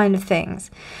those kind of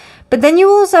things. But then you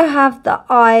also have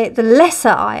the lesser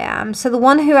I am, so the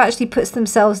one who actually puts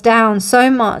themselves down so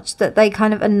much that they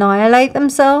kind of annihilate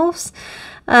themselves.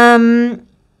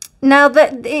 Now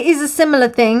that it is a similar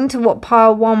thing to what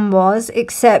pile 1 was,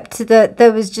 except that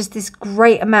there was just this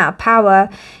great amount of power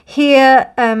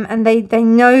here, and they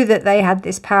know that they had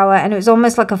this power, and it was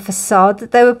almost like a facade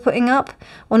that they were putting up,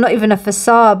 or not even a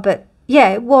facade, but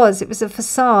yeah, it was a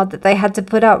facade that they had to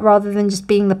put up rather than just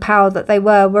being the power that they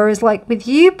were. Whereas like with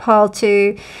you, pile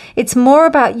 2, it's more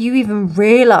about you even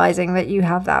realizing that you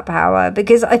have that power,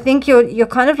 because I think you're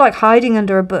kind of like hiding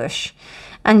under a bush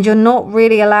and you're not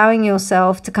really allowing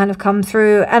yourself to kind of come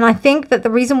through. And I think that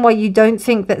the reason why you don't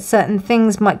think that certain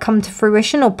things might come to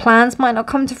fruition or plans might not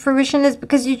come to fruition is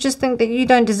because you just think that you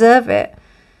don't deserve it.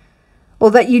 Or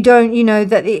that you don't, you know,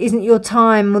 that it isn't your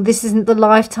time, or this isn't the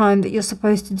lifetime that you're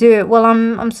supposed to do it. Well,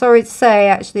 I'm sorry to say,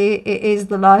 actually, it is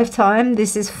the lifetime.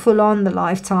 This is full on the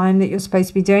lifetime that you're supposed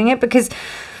to be doing it, because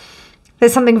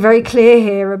there's something very clear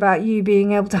here about you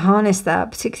being able to harness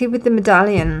that, particularly with the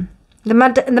medallion. The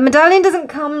medallion doesn't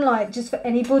come like just for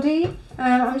anybody.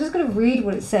 I'm just going to read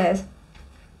what it says,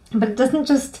 but it doesn't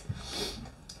just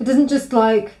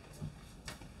like.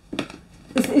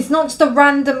 It's not just a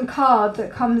random card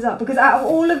that comes up, because out of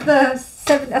all of the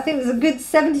I think there's a good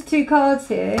 72 cards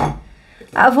here.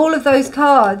 Out of all of those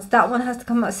cards, that one has to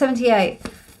come up. 78.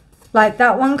 Like,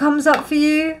 that one comes up for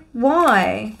you.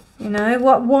 Why? You know,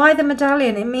 why the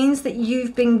medallion? It means that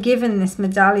you've been given this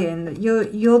medallion, that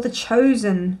you're the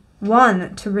chosen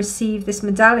one to receive this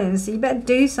medallion. So you better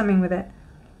do something with it.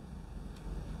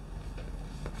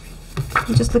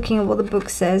 I'm just looking at what the book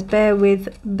says. Bear with,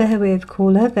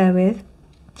 caller, bear with.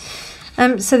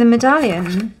 So the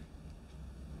medallion,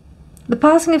 the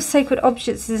passing of sacred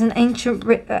objects is an ancient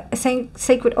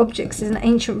sacred objects is an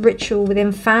ancient ritual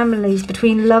within families,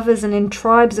 between lovers, and in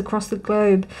tribes across the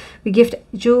globe. We gift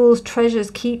jewels,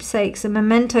 treasures, keepsakes, and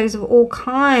mementos of all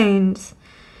kinds.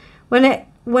 When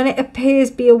it appears,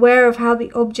 be aware of how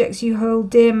the objects you hold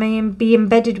dear may be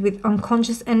embedded with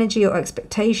unconscious energy or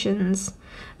expectations.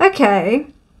 Okay,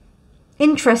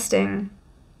 interesting.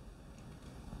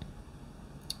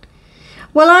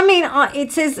 Well, I mean,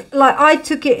 it says, like, I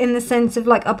took it in the sense of,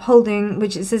 like, upholding,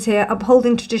 which it says here,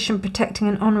 upholding tradition, protecting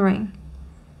and honouring.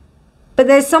 But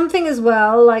there's something as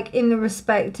well, like, in the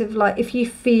respect of, like, if you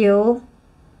feel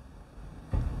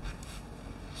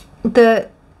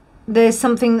that there's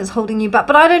something that's holding you back.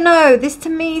 But I don't know, this to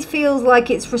me feels like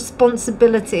it's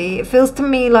responsibility. It feels to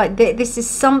me like this is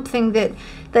something that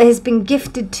has been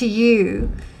gifted to you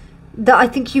that I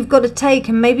think you've got to take,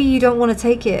 and maybe you don't want to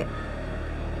take it.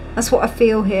 That's what I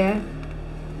feel here.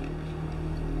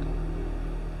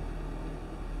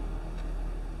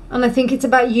 And I think it's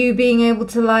about you being able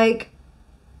to, like,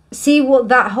 see what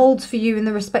that holds for you in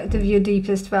the respect of your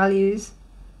deepest values.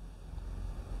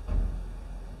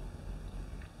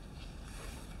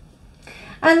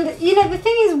 And, you know, the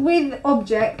thing is with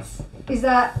objects is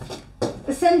that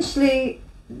essentially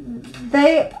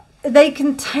they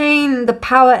contain the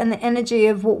power and the energy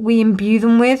of what we imbue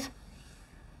them with.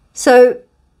 So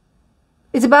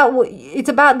it's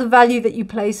about the value that you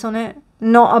place on it,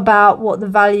 not about what the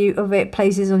value of it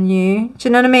places on you. Do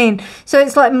you know what I mean? So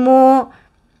it's like more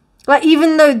like,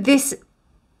 even though this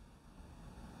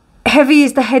heavy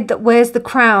is the head that wears the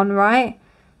crown, right?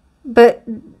 But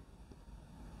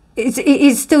it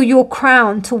is still your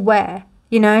crown to wear,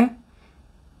 you know?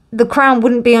 The crown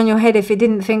wouldn't be on your head if it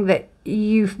didn't think that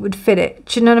you would fit it.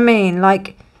 Do you know what I mean?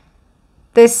 Like,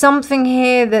 there's something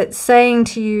here that's saying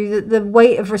to you that the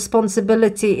weight of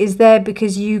responsibility is there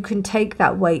because you can take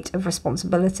that weight of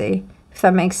responsibility, if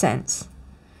that makes sense.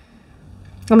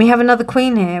 And we have another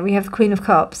queen here. We have the Queen of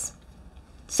Cups.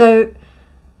 So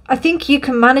I think you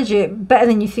can manage it better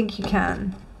than you think you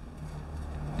can.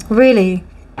 Really.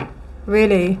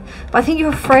 Really. But I think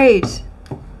you're afraid.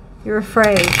 You're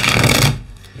afraid.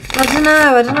 I don't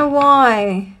know. I don't know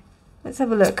why. Let's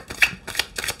have a look.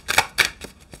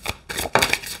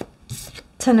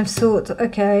 Ten of Swords.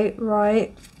 Okay,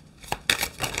 right.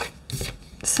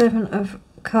 Seven of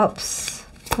Cups.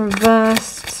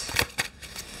 Reversed.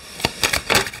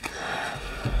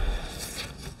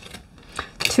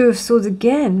 Two of Swords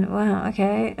again. Wow,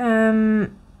 okay. The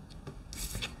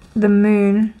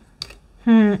Moon.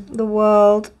 The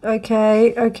World.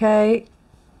 Okay, okay.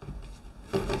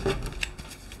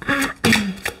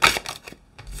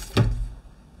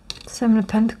 Seven of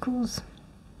Pentacles.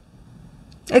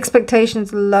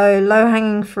 Expectations low,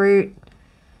 low-hanging fruit.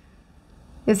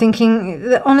 You're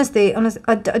thinking, honestly,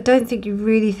 I don't think you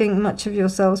really think much of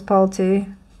yourselves, pile 2.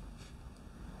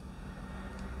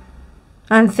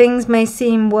 And things may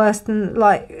seem worse than,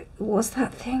 like, what's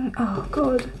that thing? Oh,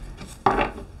 God.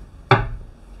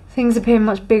 Things appear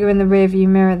much bigger in the rearview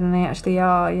mirror than they actually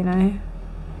are, you know.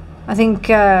 I think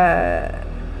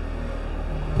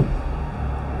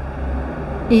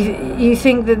you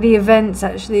think that the events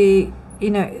actually,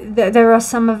 you know, there are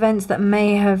some events that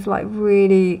may have like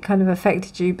really kind of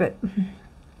affected you, but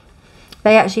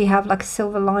they actually have like a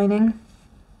silver lining.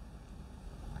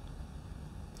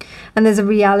 And there's a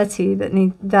reality that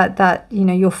you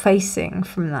know, you're facing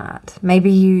from that.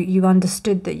 Maybe you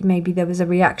understood that maybe there was a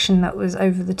reaction that was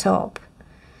over the top.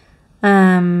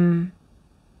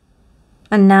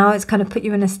 And now it's kind of put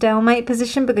you in a stalemate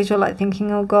position because you're like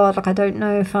thinking, oh God, like I don't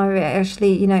know if I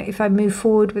actually, you know, if I move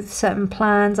forward with certain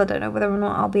plans, I don't know whether or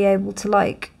not I'll be able to,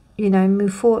 like, you know,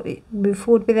 move forward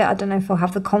with it. I don't know if I'll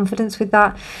have the confidence with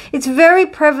that. It's very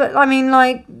prevalent. I mean,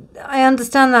 like, I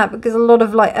understand that because a lot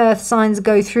of like earth signs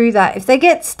go through that. If they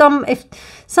get if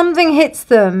something hits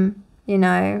them, you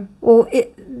know, or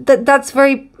that's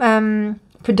very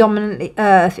predominantly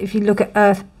earth. If you look at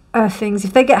earth things,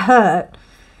 if they get hurt,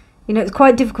 you know, it's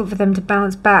quite difficult for them to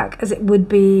bounce back as it would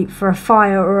be for a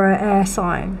fire or an air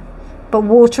sign. But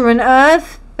water and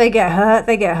earth, they get hurt,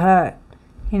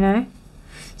 you know.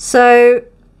 So,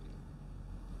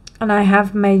 and I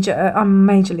have I'm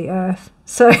majorly earth.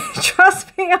 So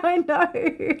trust me, I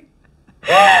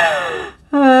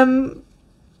know.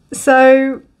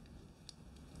 So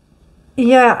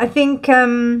yeah, I think,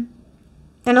 and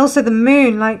also the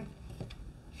moon, like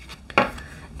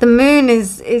the moon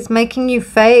is making you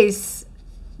face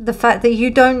the fact that you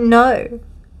don't know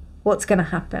what's going to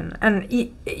happen. And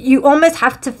you almost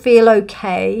have to feel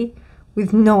okay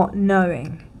with not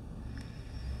knowing.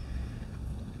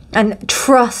 And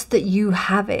trust that you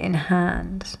have it in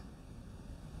hand.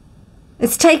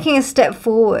 It's taking a step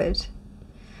forward.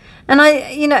 And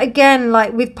you know, again,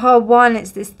 like with part 1,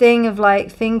 it's this thing of like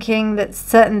thinking that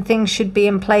certain things should be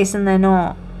in place and they're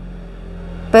not.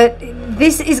 But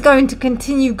this is going to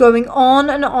continue going on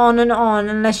and on and on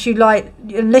unless you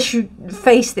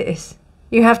face this.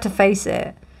 You have to face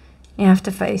it. You have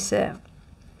to face it.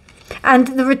 And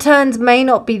the returns may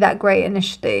not be that great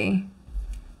initially.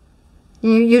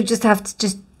 You just have to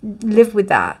just live with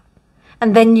that.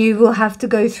 And then you will have to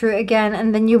go through it again,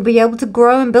 and then you'll be able to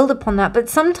grow and build upon that. But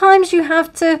sometimes you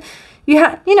have to, you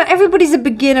know, everybody's a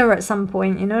beginner at some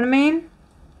point, you know what I mean?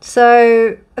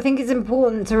 So I think it's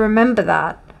important to remember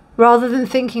that, rather than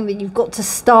thinking that you've got to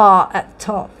start at the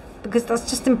top, because that's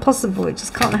just impossible. It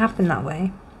just can't happen that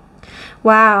way.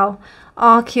 Wow.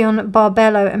 Archeon,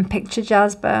 Barbello, and Picture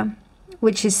Jasper,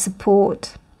 which is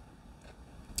support.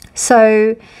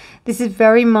 So This is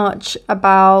very much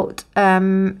about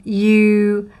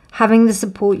you having the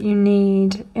support you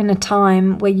need in a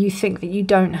time where you think that you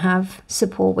don't have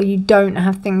support, where you don't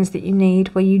have things that you need,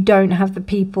 where you don't have the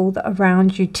people that are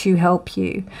around you to help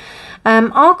you.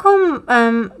 Archon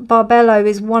Barbello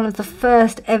is one of the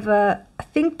first ever, I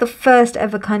think the first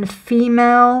ever kind of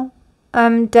female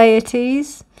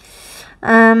deities.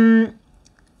 I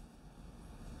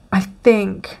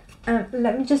think.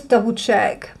 Let me just double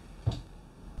check.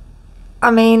 I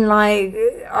mean, like,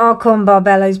 Archon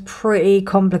Barbello is pretty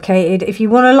complicated. If you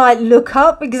want to, like, look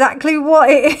up exactly what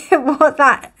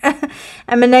that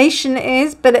emanation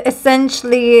is, but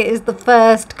essentially it is the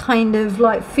first kind of,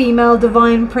 like, female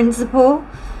divine principle,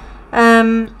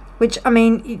 which, I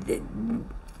mean,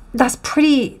 that's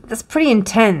pretty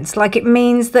intense. Like, it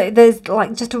means that there's,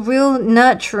 like, just a real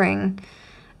nurturing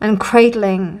and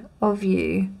cradling of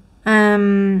you.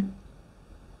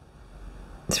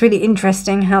 It's really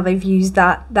interesting how they've used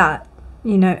that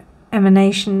you know,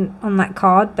 emanation on that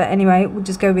card, but anyway, we'll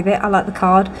just go with it. I like the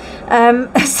card.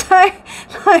 So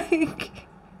like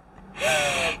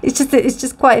it's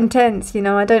just quite intense, you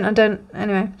know. I don't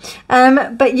anyway.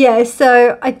 But yeah,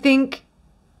 so I think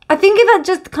that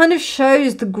just kind of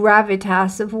shows the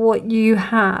gravitas of what you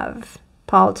have,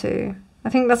 Pile 2. I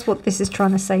think that's what this is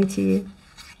trying to say to you.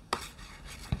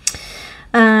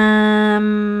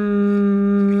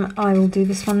 I will do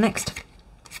this one next.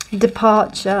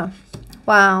 Departure.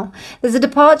 Wow. There's a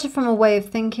departure from a way of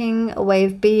thinking, a way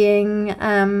of being,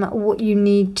 what you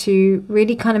need to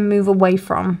really kind of move away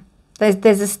from.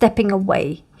 There's a stepping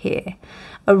away here.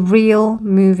 A real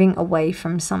moving away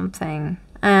from something.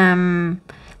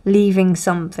 Leaving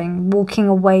something. Walking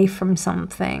away from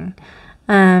something.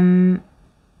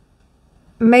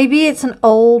 Maybe it's an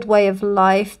old way of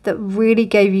life that really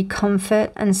gave you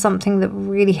comfort and something that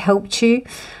really helped you.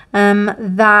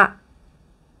 That,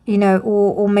 you know,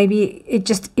 or maybe it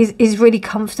just is really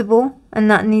comfortable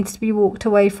and that needs to be walked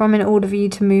away from in order for you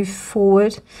to move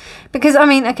forward. Because, I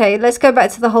mean, okay, let's go back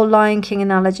to the whole Lion King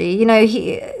analogy. You know,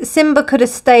 Simba could have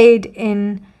stayed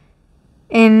in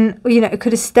you know,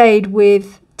 could have stayed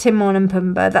with Timon and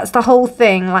Pumbaa. That's the whole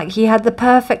thing. Like, he had the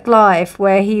perfect life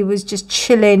where he was just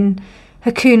chilling,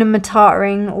 Hakuna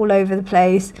Matataing all over the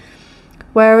place.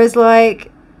 Whereas,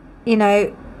 like, you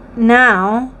know,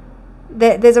 now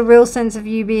there's a real sense of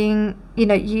you being, you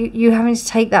know, you having to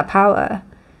take that power,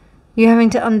 you having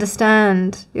to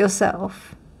understand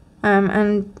yourself,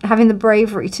 and having the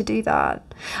bravery to do that.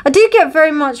 I do get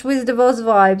very much Wizard of Oz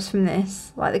vibes from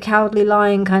this, like the Cowardly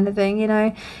Lion kind of thing, you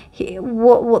know.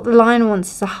 What the lion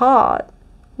wants is a heart,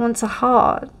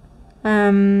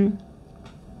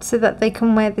 so that they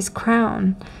can wear this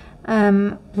crown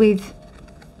with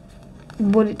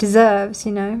what it deserves,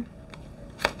 you know.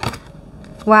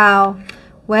 Wow.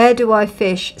 Where do I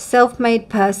fish? Self-made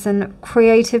person,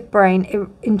 creative brain,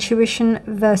 intuition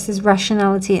versus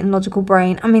rationality and logical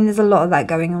brain. I mean, there's a lot of that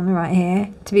going on right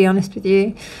here, to be honest with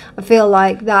you. I feel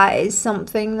like that is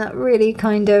something that really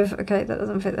kind of... Okay, that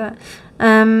doesn't fit there.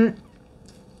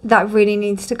 That really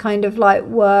needs to kind of, like,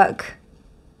 work.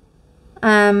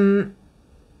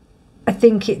 I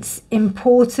think it's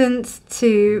important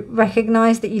to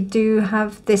recognise that you do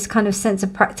have this kind of sense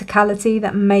of practicality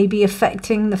that may be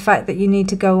affecting the fact that you need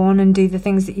to go on and do the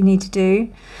things that you need to do.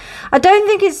 I don't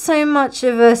think it's so much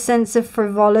of a sense of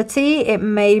frivolity. It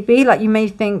may be, like, you may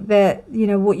think that, you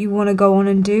know, what you want to go on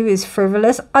and do is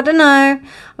frivolous. I don't know.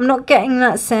 I'm not getting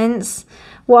that sense.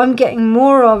 What I'm getting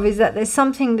more of is that there's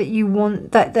something that you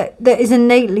want that is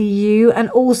innately you, and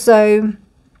also...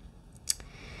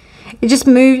 it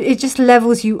just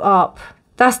levels you up.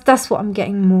 That's what I'm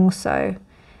getting more so.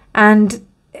 And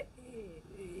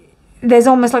there's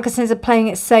almost like a sense of playing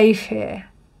it safe here.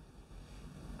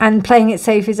 And playing it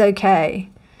safe is okay.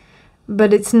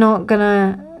 But it's not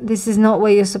gonna... this is not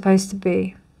where you're supposed to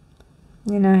be.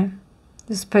 You know?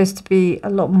 You're supposed to be a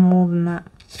lot more than that.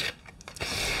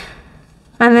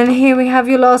 And then here we have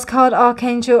your last card,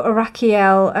 Archangel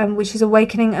Arakiel, which is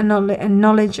Awakening and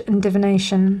Knowledge and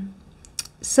Divination.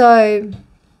 So,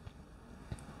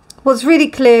 what's really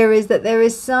clear is that there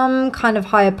is some kind of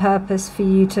higher purpose for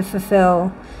you to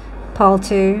fulfill, Pile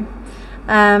 2.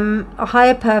 A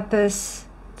higher purpose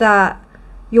that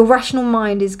your rational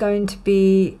mind is going to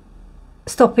be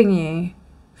stopping you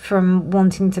from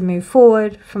wanting to move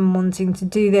forward, from wanting to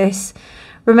do this.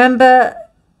 Remember,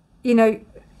 you know,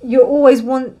 you always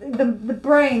want the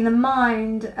brain, the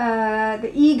mind,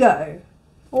 the ego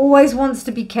always wants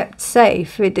to be kept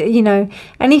safe. You know,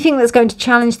 anything that's going to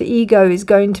challenge the ego is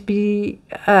going to be,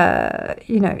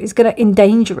 you know, is going to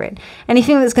endanger it.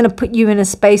 Anything that's going to put you in a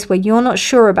space where you're not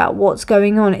sure about what's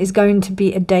going on is going to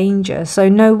be a danger. So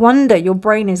no wonder your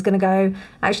brain is going to go,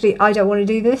 actually, I don't want to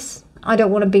do this. I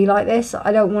don't want to be like this.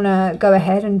 I don't want to go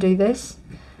ahead and do this.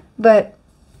 But,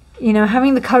 you know,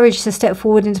 having the courage to step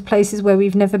forward into places where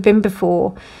we've never been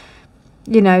before,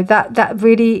 you know, that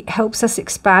really helps us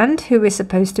expand who we're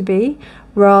supposed to be,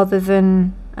 rather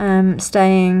than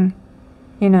staying,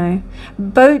 you know.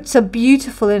 Boats are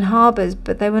beautiful in harbours,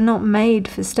 but they were not made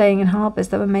for staying in harbours.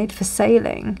 They were made for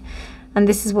sailing. And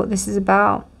this is what this is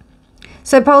about.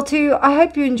 So Pile 2, I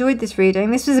hope you enjoyed this reading.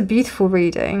 This was a beautiful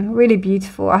reading, really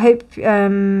beautiful. I hope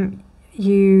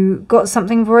you got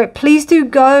something for it. Please do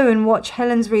go and watch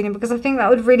Helen's reading, because I think that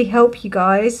would really help you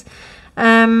guys.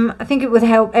 I think it would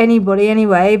help anybody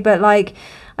anyway, but like,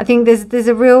 I think there's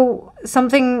a real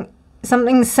something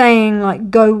saying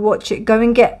like, go watch it, go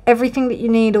and get everything that you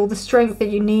need, all the strength that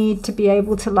you need to be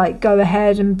able to like go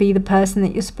ahead and be the person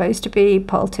that you're supposed to be,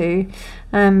 Pile 2,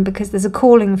 because there's a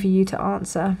calling for you to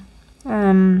answer,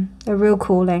 a real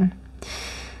calling.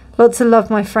 Lots of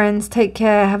love, my friends. Take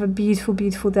care, have a beautiful,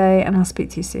 beautiful day, and I'll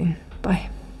speak to you soon. Bye.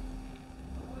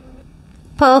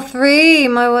 Pile 3,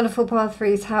 my wonderful Pile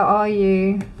 3s, how are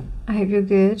you? I hope you're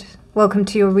good. Welcome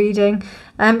to your reading.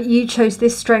 You chose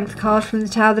this Strength card from the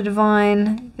Tower of the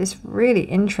Divine. This really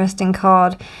interesting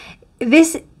card.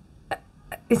 It's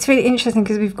really interesting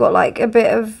because we've got like a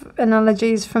bit of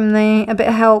analogies from a bit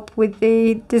of help with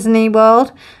the Disney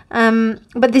world.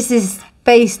 But this is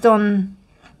based on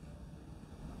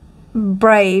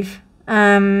brave.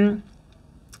 And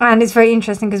it's very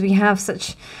interesting because we have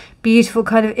such beautiful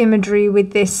kind of imagery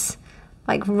with this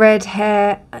like red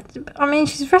hair. I mean,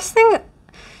 she's wrestling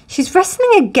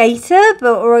a gator,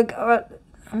 but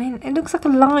I mean, it looks like a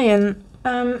lion.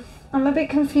 I'm a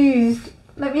bit confused.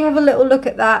 Let me have a little look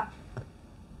at that.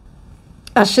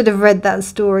 I should have read that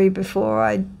story before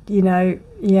I, you know,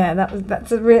 yeah,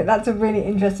 that's a really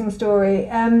interesting story.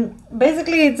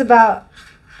 Basically it's about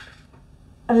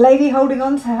a lady holding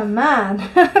on to her man.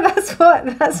 that's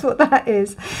what that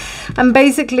is. And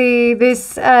basically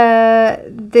this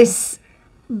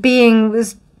being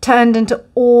was turned into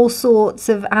all sorts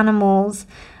of animals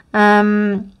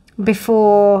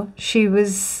before she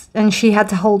had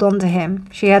to hold on to him.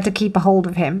 She had to keep a hold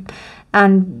of him.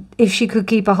 And if she could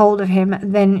keep a hold of him,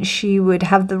 then she would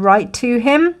have the right to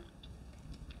him.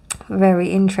 Very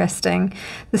interesting.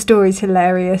 The story's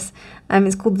hilarious.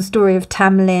 It's called The Story of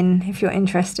Tam Lin, if you're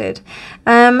interested.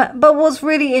 But what's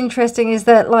really interesting is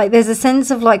that like there's a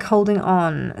sense of like holding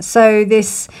on. So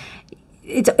this,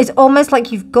 it's almost like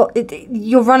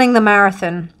you're running the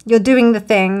marathon. You're doing the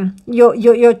thing.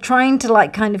 You're trying to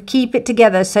like kind of keep it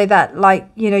together so that like,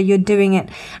 you know, you're doing it,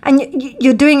 and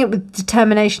you're doing it with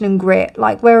determination and grit.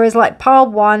 Like whereas like Pile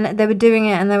 1, they were doing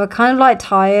it and they were kind of like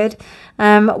tired.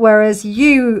 Whereas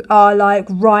you are like,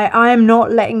 right, I am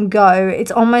not letting go. It's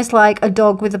almost like a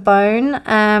dog with a bone.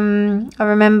 I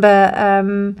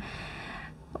remember,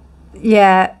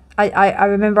 yeah, I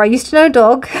remember I used to know a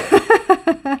dog,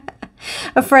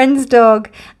 a friend's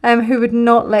dog, who would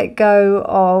not let go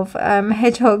of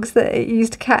hedgehogs that it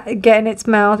used to get in its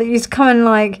mouth. It used to come and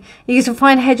like, it used to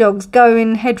find hedgehogs, go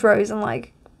in hedgerows and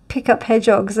like pick up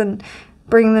hedgehogs and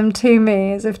bring them to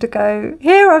me as if to go,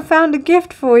 here, I found a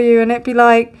gift for you. And it'd be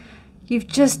like, you've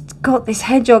just got this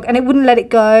hedgehog, and it wouldn't let it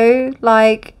go.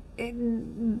 Like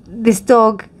this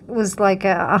dog was like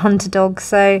a hunter dog,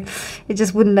 so it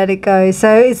just wouldn't let it go.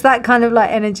 So it's that kind of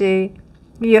like energy.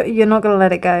 You're not going to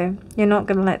let it go. You're not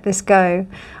going to let this go.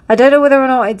 I don't know whether or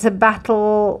not it's a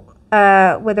battle,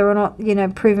 whether or not, you know,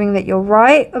 proving that you're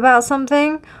right about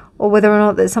something, or whether or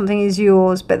not that something is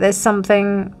yours, but there's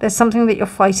something that you're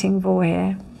fighting for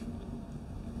here.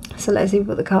 So let's see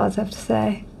what the cards have to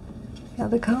say. The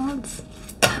other cards.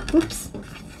 Oops.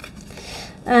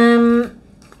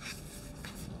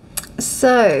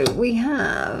 So we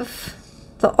have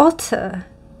the otter.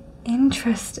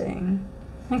 Interesting.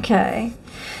 Okay.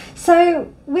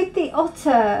 So with the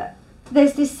otter,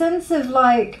 there's this sense of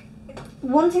like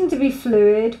wanting to be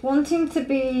fluid, wanting to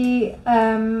be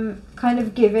kind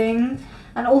of giving,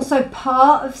 and also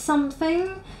part of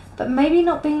something, but maybe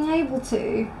not being able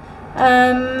to.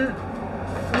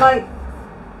 Like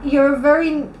you're a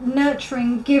very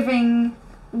nurturing, giving,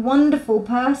 wonderful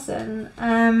person,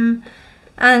 and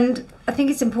I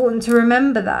think it's important to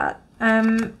remember that,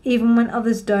 even when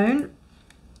others don't.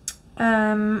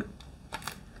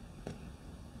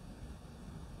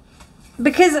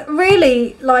 Because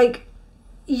really, like,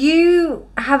 you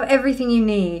have everything you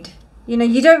need. You know,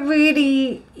 you don't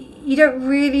really, you don't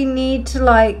really need to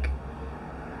like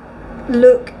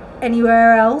look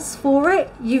anywhere else for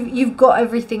it. You've got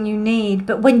everything you need,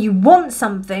 but when you want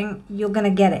something, you're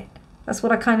gonna get it. That's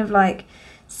what I kind of like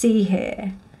see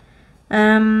here.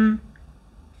 And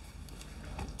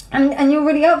you're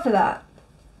really up for that.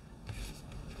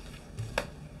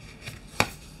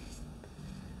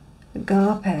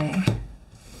 Agape.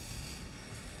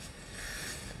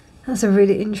 That's a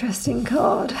really interesting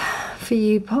card for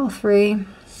you, pile 3.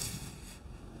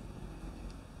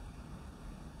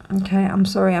 Okay, I'm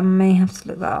sorry, I may have to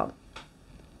look that up.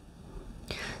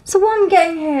 So what I'm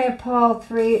getting here, pile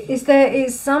 3, is there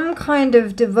is some kind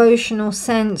of devotional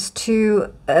sense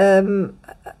to a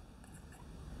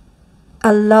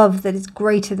love that is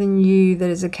greater than you that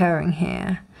is occurring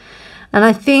here. And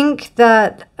I think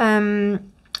that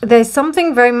there's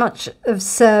something very much of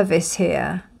service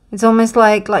here. It's almost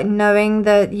like knowing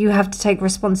that you have to take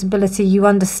responsibility. You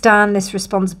understand this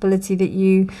responsibility that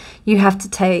you have to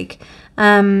take.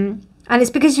 And it's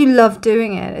because you love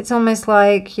doing it. It's almost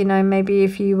like, you know, maybe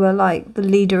if you were like the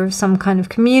leader of some kind of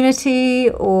community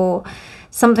or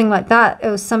something like that,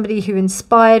 or somebody who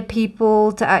inspired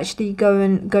people to actually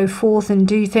go forth and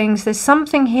do things. There's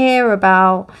something here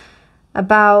about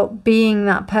being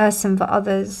that person for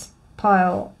others,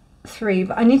 pile 3.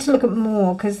 But I need to look at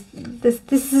more because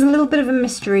this is a little bit of a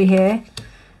mystery here.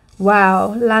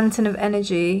 Wow, Lantern of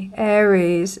Energy,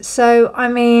 Aries. So, I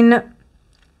mean,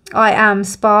 I am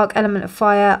Spark, Element of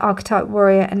Fire, Archetype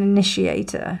Warrior, and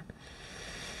Initiator.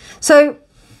 So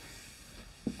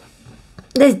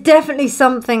there's definitely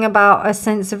something about a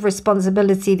sense of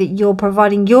responsibility that you're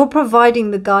providing. You're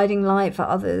providing the guiding light for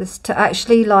others to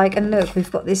actually like, and look,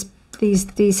 we've got these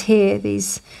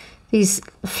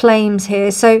flames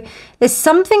here. So there's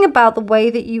something about the way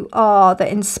that you are that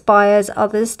inspires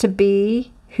others to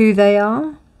be who they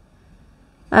are.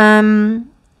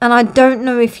 And I don't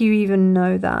know if you even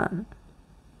know that.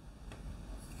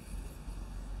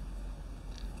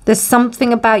 There's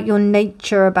something about your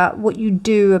nature, about what you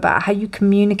do, about how you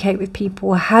communicate with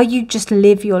people, how you just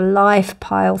live your life,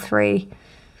 pile 3,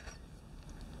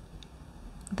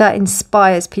 that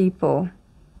inspires people.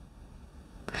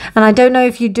 And I don't know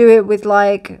if you do it with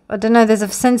like, I don't know, there's a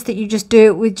sense that you just do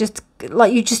it with just,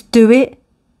 like you just do it.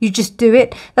 You just do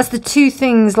it. That's the two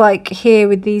things like here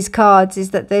with these cards, is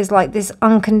that there's like this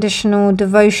unconditional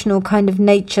devotional kind of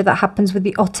nature that happens with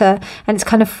the otter, and it's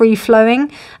kind of free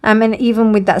flowing. And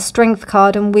even with that strength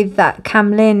card and with that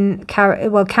Camlin character,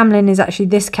 well, Camlin is actually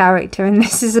this character, and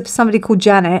this is somebody called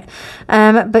Janet.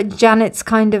 But Janet's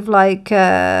kind of like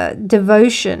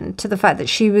devotion to the fact that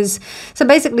she was, so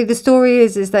basically the story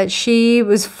is that she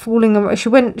was falling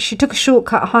around. She took a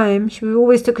shortcut home. She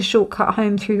always took a shortcut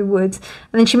home through the woods,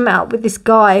 and then she met up with this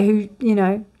guy who, you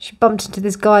know, she bumped into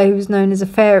this guy who was known as a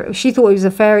fairy. She thought he was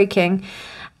a fairy king,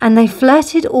 and they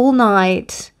flirted all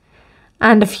night,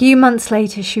 and a few months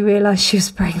later she realized she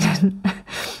was pregnant.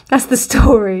 That's the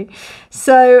story.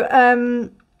 So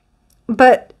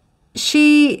but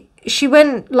she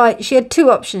went, like, she had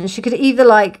two options. She could either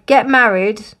like get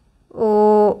married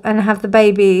and have the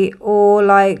baby, or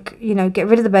like, you know, get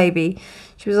rid of the baby.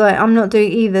 She was like, I'm not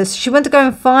doing either. So she went to go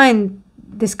and find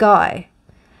this guy.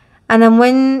 And then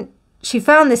when she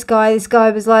found this guy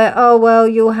was like, oh, well,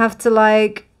 you'll have to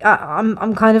like,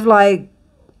 I'm kind of like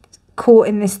caught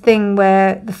in this thing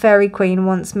where the fairy queen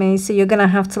wants me. So you're going to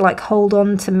have to like hold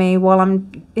on to me while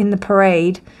I'm in the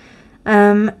parade.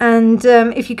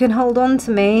 If you can hold on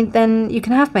to me, then you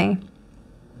can have me.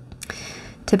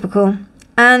 Typical.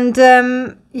 And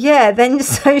yeah, then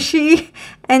so she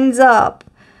ends up.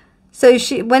 So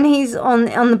when he's on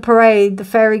the parade,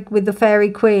 with the fairy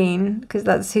queen, because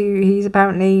that's who he's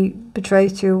apparently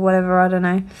betrothed to or whatever, I don't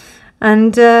know.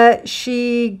 And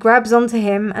she grabs onto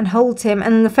him and holds him,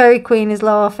 and the fairy queen is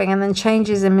laughing and then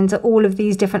changes him into all of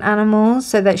these different animals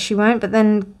so that she won't. But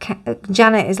then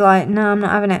Janet is like, no, I'm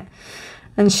not having it.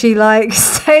 And she like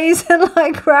stays and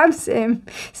like grabs him.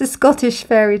 It's a Scottish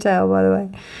fairy tale, by the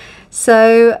way.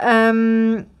 So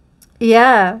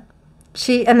yeah.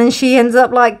 And then she ends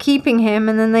up like keeping him,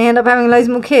 and then they end up having loads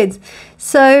more kids.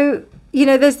 So, you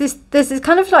know, there's this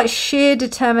kind of like sheer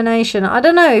determination. I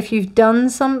don't know if you've done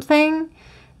something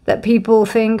that people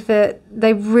think that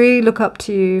they really look up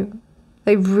to you.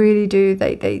 They really do.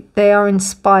 They are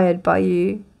inspired by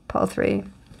you, pile 3.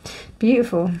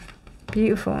 Beautiful.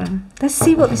 Beautiful. Let's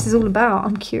see what this is all about.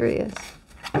 I'm curious.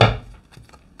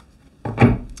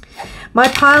 My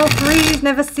pile 3s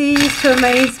never cease to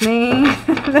amaze me.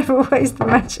 They're always the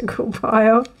magical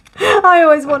pile. I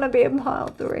always want to be in pile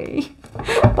 3,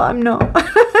 but I'm not.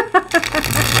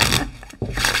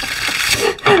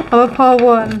 I'm a pile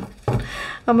 1.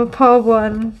 I'm a pile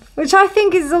 1, which I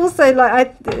think is also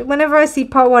like, whenever I see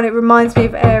pile 1, it reminds me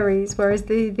of Aries, whereas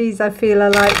these I feel are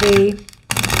like the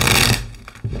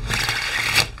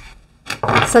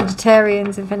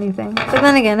Sagittarians, if anything. But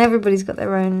then again, everybody's got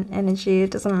their own energy.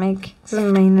 It doesn't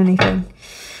mean anything.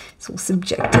 It's all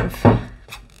subjective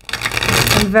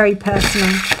and very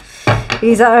personal.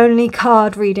 These are only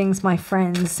card readings, my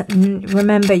friends. And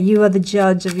remember, you are the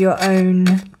judge of your own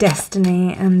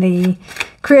destiny and the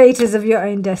creators of your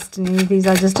own destiny. These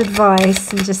are just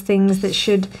advice and just things that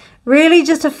should really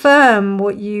just affirm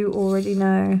what you already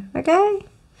know. Okay?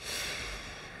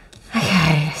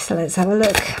 Okay, so let's have a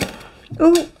look.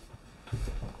 Ooh.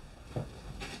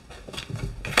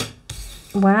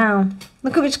 Wow.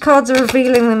 Look at which cards are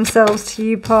revealing themselves to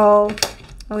you, Paul.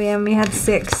 Oh yeah, and we had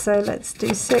 6, so let's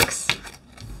do 6.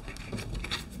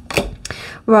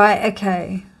 Right,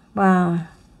 okay. Wow.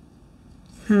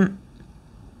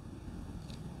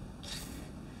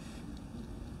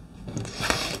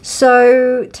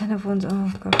 So, 10 of Wands.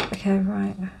 Oh, God. Okay,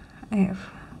 right. 8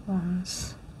 of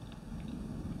Wands.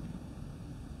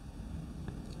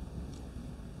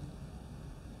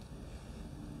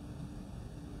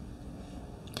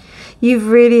 You've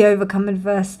really overcome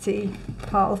adversity,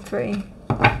 pile 3.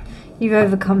 You've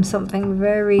overcome something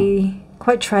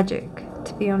quite tragic,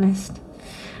 to be honest.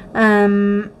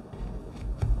 You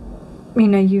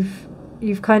know,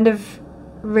 you've kind of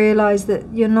realized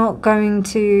that you're not going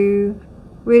to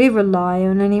really rely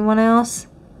on anyone else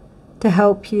to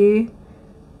help you,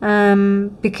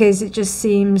 because it just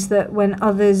seems that when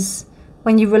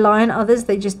you rely on others,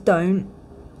 they don't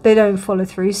follow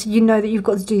through. So you know that you've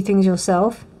got to do things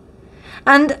yourself.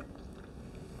 And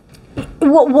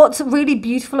what's really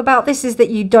beautiful about this is that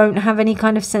you don't have any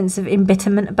kind of sense of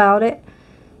embitterment about it.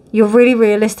 You're really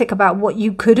realistic about what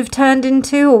you could have turned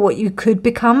into or what you could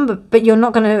become, but you're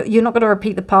not gonna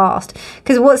repeat the past.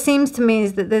 Because what seems to me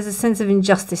is that there's a sense of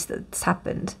injustice that's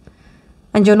happened,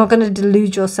 and you're not going to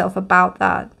delude yourself about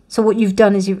that. So what you've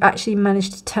done is you've actually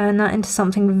managed to turn that into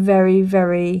something very,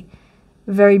 very,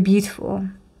 very beautiful.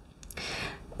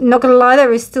 Not gonna lie,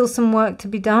 there is still some work to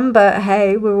be done, but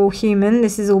hey, we're all human.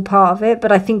 This is all part of it.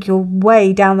 But I think you're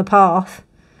way down the path.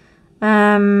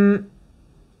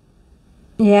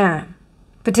 Yeah,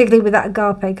 particularly with that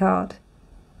agape card,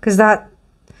 because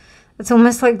that's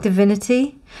almost like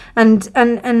divinity, and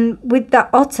with that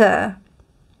otter,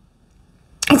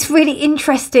 it's really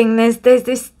interesting. There's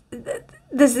this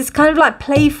kind of like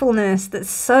playfulness that's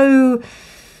so.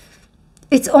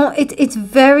 It's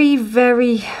very,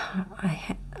 very.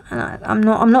 I'm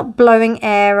not blowing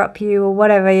air up you or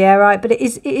whatever. Yeah, right. But it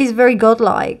is very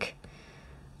godlike.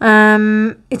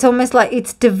 It's almost like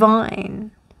it's divine.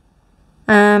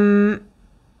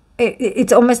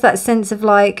 It's almost that sense of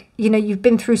like, you know, you've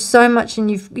been through so much and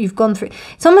you've gone through.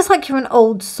 It's almost like you're an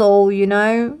old soul, you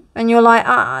know, and you're like,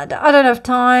 I don't have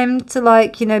time to,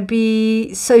 like, you know,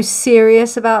 be so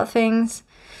serious about things.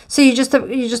 So you just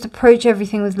approach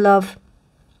everything with love,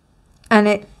 and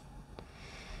it,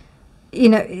 you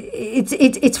know,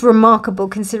 it's remarkable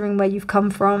considering where you've come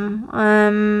from.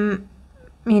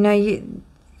 You know,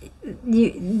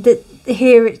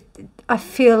 I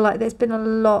feel like there's been a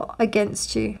lot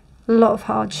against you, a lot of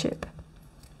hardship.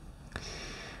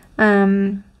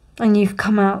 And you've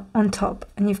come out on top,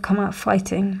 and you've come out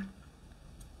fighting.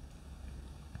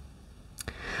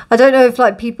 I don't know if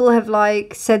like people have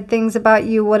like said things about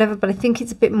you or whatever, but I think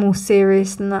it's a bit more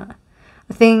serious than that.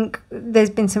 I think there's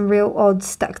been some real odds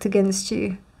stacked against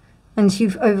you, and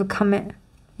you've overcome it.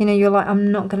 You know, you're like,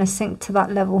 I'm not going to sink to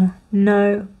that level.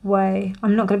 No way.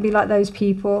 I'm not going to be like those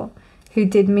people who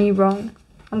did me wrong.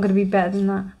 I'm going to be better than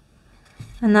that.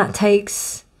 And that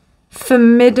takes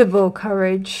formidable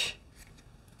courage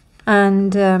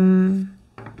and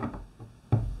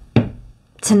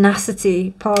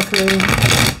tenacity, partly.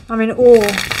 I'm in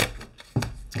awe.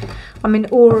 I'm in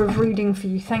awe of reading for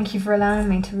you. Thank you for allowing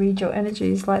me to read your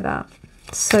energies like that.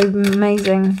 So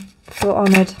amazing. I feel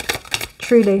honoured.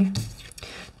 Truly.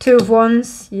 2 of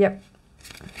Wands. Yep.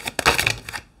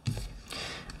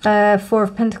 4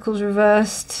 of Pentacles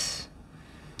reversed.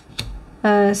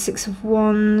 6 of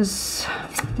Wands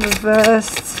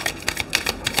reversed.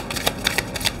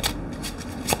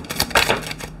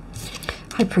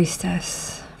 High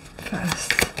Priestess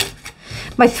first.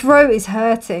 My throat is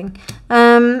hurting.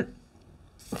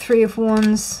 3 of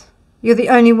Wands. You're the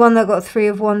only one that got 3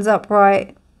 of Wands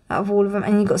upright out of all of them,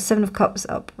 and you got 7 of Cups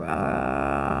up.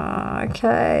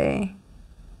 Okay.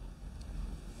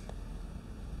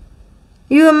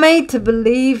 You were made to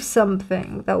believe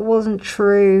something that wasn't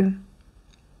true.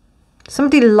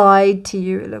 Somebody lied to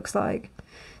you, it looks like.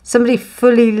 Somebody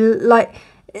fully, like...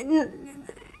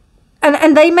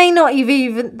 and they may not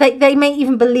even, they may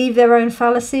even believe their own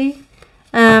fallacy.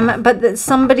 But that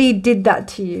somebody did that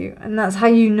to you, and that's how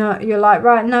you know. You're like,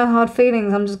 right, no hard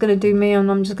feelings, I'm just going to do me,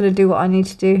 and I'm just going to do what I need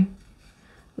to do.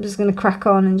 I'm just going to crack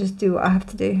on and just do what I have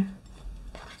to do.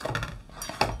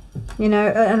 You know,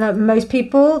 and most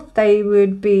people, they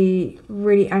would be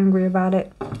really angry about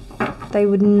it. They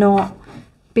would not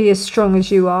be as strong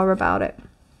as you are about it.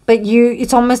 But you,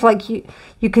 it's almost like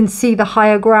you can see the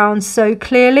higher ground so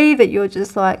clearly that you're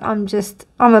just like, I'm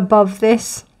above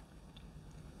this.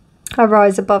 I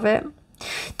rise above it.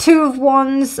 Two of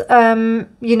Wands,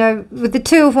 you know, with the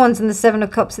Two of Wands and the Seven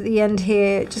of Cups at the end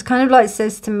here, it just kind of like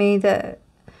says to me that,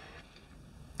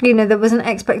 you know, there was an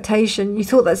expectation. You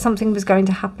thought that something was going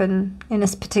to happen in a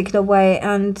particular way,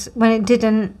 and when it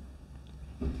didn't,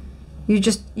 you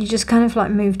just kind of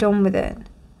like moved on with it.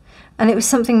 And it was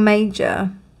something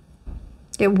major.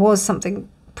 It was something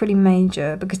pretty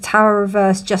major, because Tower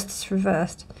reversed, Justice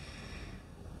reversed.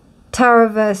 Tower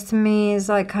reverse to me is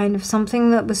like kind of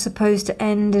something that was supposed to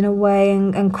end in a way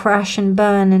and crash and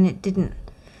burn, and it didn't.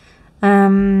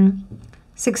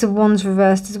 Six of Wands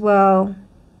reversed as well.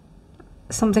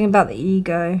 Something about the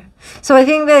ego. So I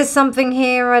think there's something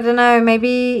here, I don't know,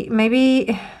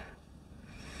 maybe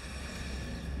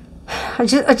I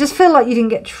just feel like you didn't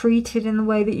get treated in the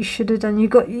way that you should have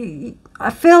done. I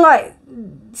feel like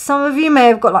some of you may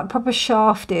have got like proper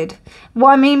shafted.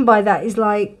 What I mean by that is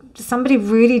like, somebody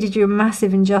really did you a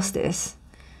massive injustice,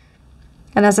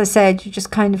 and as I said, you just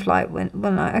kind of like went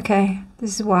like, okay,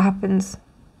 this is what happens,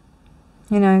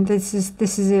 you know, this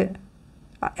is it.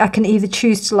 I can either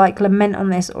choose to like lament on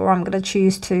this, or I'm going to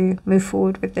choose to move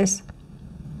forward with this.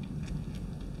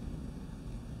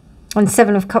 And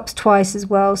Seven of Cups twice as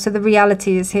well, so the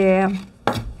reality is here.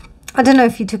 I don't know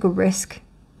if you took a risk.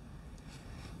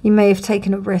 You may have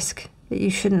taken a risk that you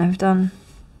shouldn't have done,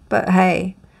 but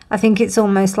hey, I think it's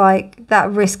almost like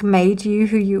that risk made you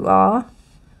who you are.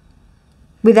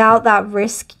 Without that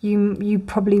risk, you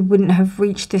probably wouldn't have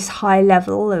reached this high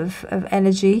level of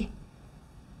energy.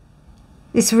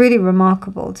 It's really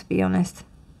remarkable, to be honest.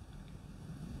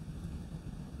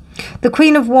 The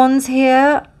Queen of Wands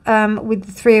here, with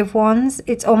the Three of Wands,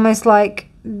 it's almost like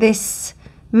this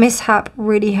mishap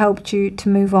really helped you to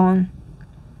move on.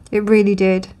 It really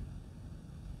did.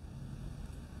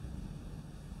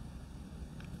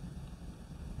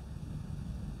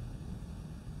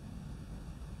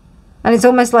 And it's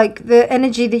almost like the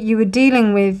energy that you were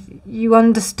dealing with, you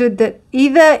understood that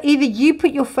either you put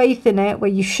your faith in it where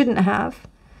you shouldn't have,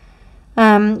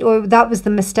 or that was the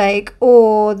mistake,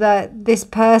 or that this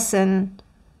person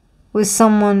was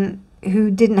someone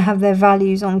who didn't have their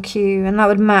values on cue, and that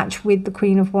would match with the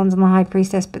Queen of Wands and the High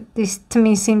Priestess. But this, to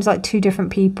me, seems like two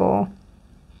different people.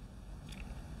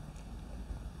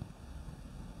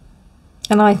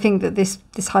 And I think that this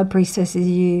High Priestess is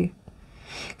you.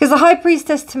 Because the High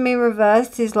Priestess to me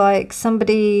reversed is like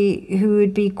somebody who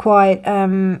would be quite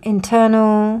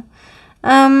internal,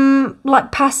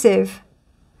 like passive,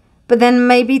 but then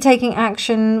maybe taking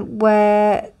action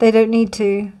where they don't need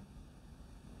to.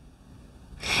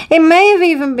 It may have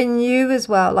even been you as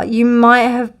well. Like you might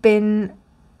have been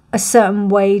a certain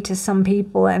way to some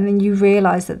people, and then you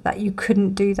realize that you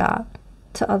couldn't do that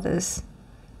to others.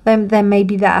 Then there may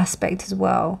be that aspect as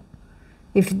well,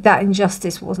 if that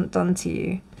injustice wasn't done to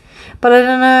you. But I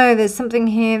don't know, there's something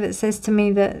here that says to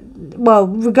me that, well,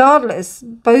 regardless,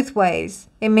 both ways,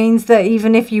 it means that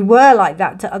even if you were like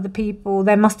that to other people,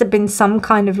 there must have been some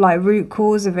kind of like root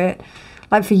cause of it,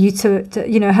 like for you to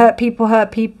you know, hurt people,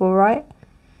 right?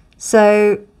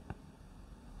 So,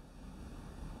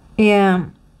 yeah.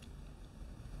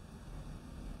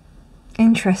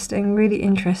 Interesting, really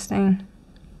interesting.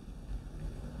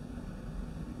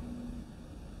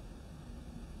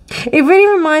 It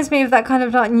really reminds me of that kind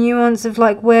of like nuance of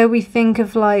like where we think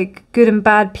of like good and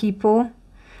bad people,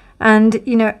 and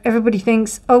you know, everybody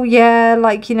thinks, oh yeah,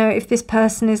 like, you know, if this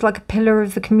person is like a pillar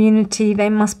of the community, they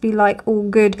must be like all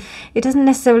good. It doesn't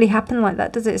necessarily happen like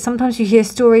that, does it? Sometimes you hear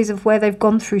stories of where they've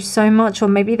gone through so much, or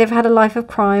maybe they've had a life of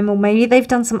crime, or maybe they've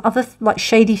done some other like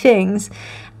shady things,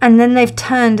 and then they've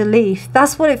turned a leaf.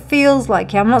 That's what it feels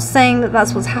like. I'm not saying that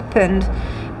that's what's happened,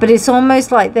 but it's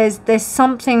almost like there's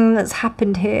something that's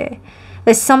happened here.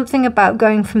 There's something about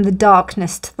going from the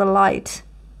darkness to the light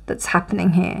that's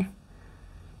happening here.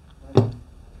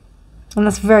 And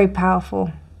that's very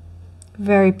powerful.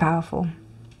 Very powerful.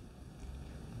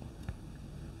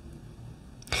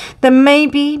 Then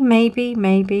maybe,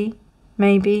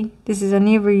 this is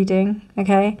only a reading,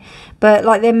 okay? But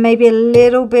like there may be a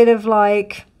little bit of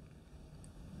like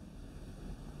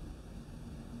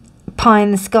pie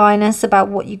in the skyness about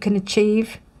what you can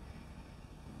achieve.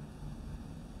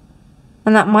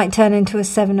 And that might turn into a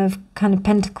 7 of kind of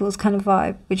pentacles kind of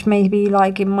vibe, which may be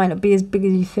like, it might not be as big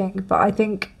as you think, but I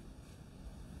think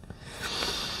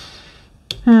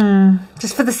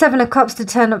just for the 7 of cups to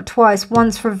turn up twice,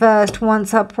 once reversed,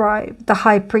 once upright, the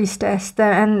high priestess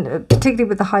there, and particularly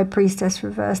with the high priestess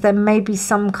reversed, there may be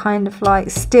some kind of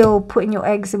like still putting your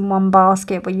eggs in one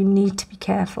basket where you need to be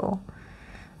careful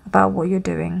about what you're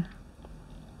doing.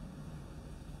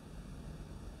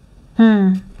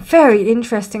 Very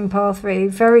interesting, pile 3.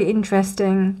 Very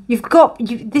interesting. You've got,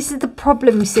 this is the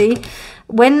problem, you see.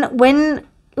 When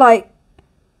like,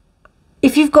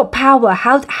 if you've got power,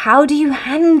 how do you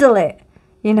handle it?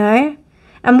 You know?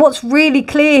 And what's really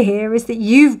clear here is that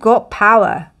you've got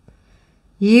power.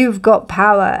 You've got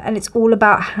power, and it's all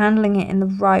about handling it in the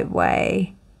right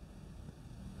way.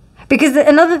 Because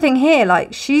another thing here,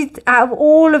 like, she's, out of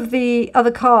all of the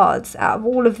other cards, out of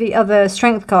all of the other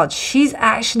strength cards, she's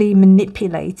actually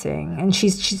manipulating, and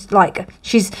she's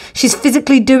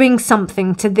physically doing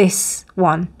something to this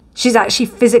one. She's actually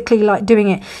physically like doing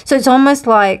it. So it's almost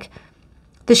like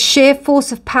the sheer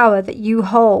force of power that you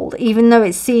hold, even though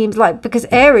it seems like, because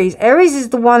Aries is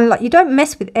the one, like, you don't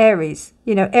mess with Aries.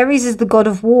 You know, Aries is the god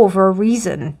of war for a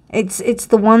reason. It's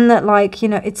the one that, like, you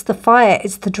know, it's the fire,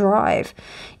 it's the drive.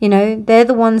 You know, they're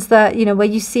the ones that, you know, where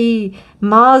you see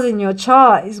Mars in your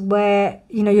chart is where,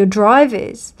 you know, your drive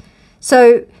is.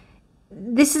 So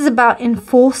this is about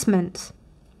enforcement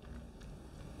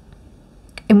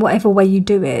in whatever way you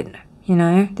do it. You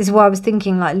know, this is why I was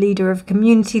thinking like leader of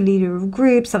community, leader of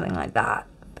group, something like that.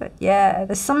 But yeah,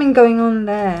 there's something going on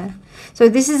there. So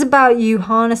this is about you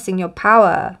harnessing your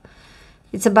power.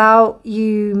 It's about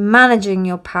you managing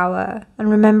your power and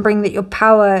remembering that your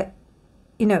power,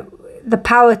 you know, the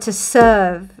power to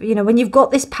serve, you know, when you've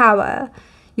got this power,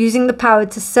 using the power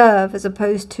to serve as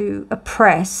opposed to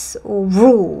oppress or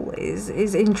rule is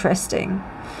interesting,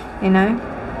 you know.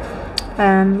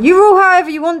 You rule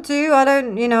however you want to. I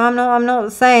don't, you know, I'm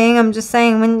not saying, I'm just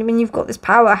saying when you've got this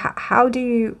power, how do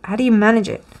you manage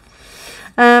it?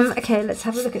 Okay, let's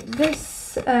have a look at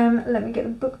this. Let me get the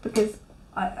book because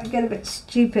I get a bit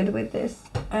stupid with this.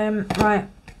 Right.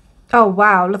 Oh,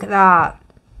 wow, look at that.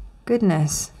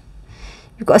 Goodness.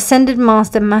 You've got Ascended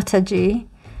Master Mataji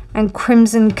and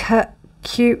Crimson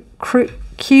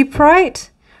Cuprite,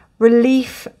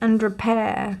 Relief and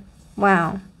Repair.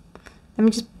 Wow. Let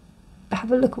me just have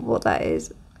a look at what that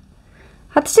is.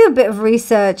 I had to do a bit of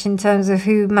research in terms of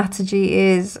who Mataji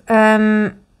is,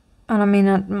 and I mean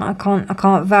I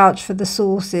can't vouch for the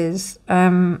sources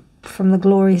from the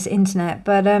glorious internet,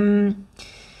 but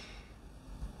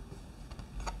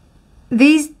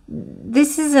this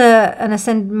is an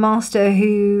ascended master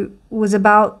who was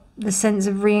about the sense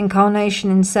of reincarnation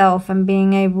in self and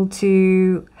being able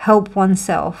to help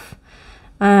oneself.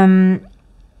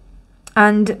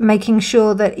 And making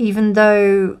sure that even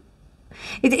though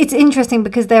it's interesting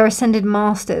because they're ascended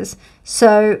masters,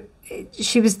 so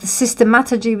she was the sister,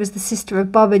 Mataji was the sister of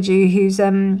Babaji, who's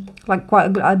like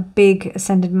quite a big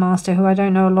ascended master who I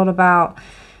don't know a lot about,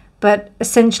 but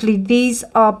essentially these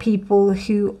are people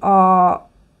who are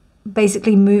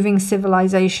basically moving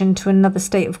civilization to another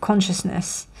state of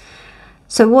consciousness.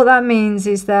 So what that means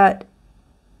is that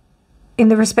in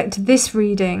the respect to this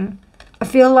reading, I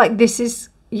feel like this is,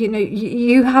 you know,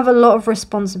 you have a lot of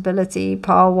responsibility,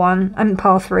 pile 1 and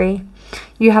pile 3.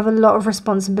 You have a lot of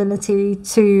responsibility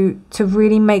to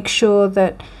really make sure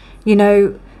that, you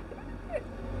know,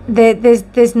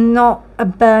 there's not a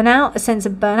burnout, a sense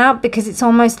of burnout, because it's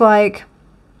almost like,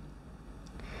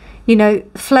 you know,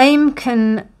 flame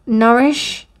can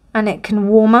nourish and it can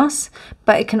warm us,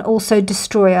 but it can also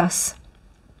destroy us.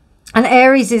 And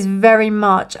Aries is very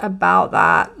much about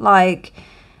that. Like,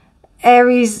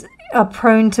 Aries are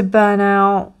prone to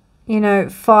burnout, you know,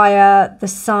 fire, the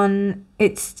sun.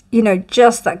 It's, you know,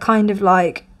 just that kind of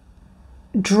like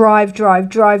drive,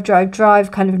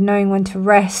 kind of knowing when to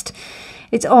rest.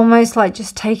 It's almost like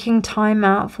just taking time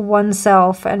out for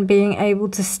oneself and being able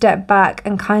to step back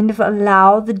and kind of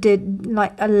allow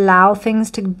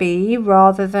things to be,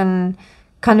 rather than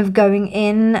kind of going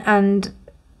in and,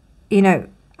 you know,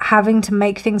 having to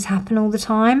make things happen all the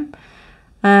time.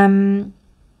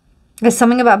 There's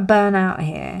something about burnout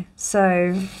here.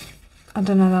 So, I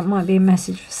don't know, that might be a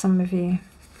message for some of you.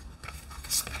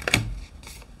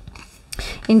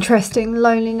 Interesting,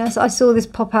 loneliness. I saw this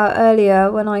pop out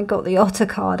earlier when I got the otter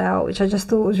card out, which I just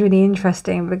thought was really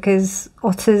interesting because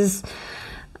otters,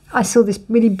 I saw this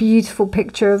really beautiful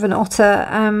picture of an otter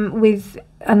with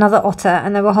another otter,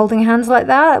 and they were holding hands like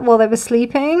that while they were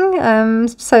sleeping,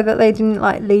 so that they didn't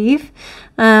like leave.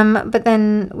 But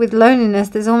then with loneliness,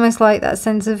 there's almost like that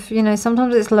sense of, you know,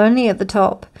 sometimes it's lonely at the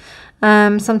top.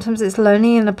 Sometimes it's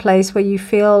lonely in a place where you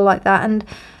feel like that, and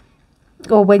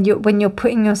or when you're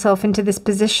putting yourself into this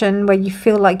position where you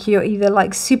feel like you're either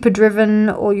like super driven,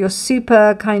 or you're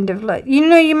super kind of like, you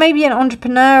know, you may be an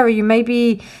entrepreneur, or you may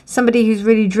be somebody who's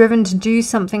really driven to do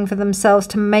something for themselves,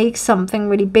 to make something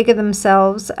really big of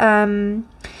themselves. It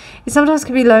sometimes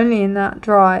can be lonely in that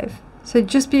drive, so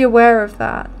just be aware of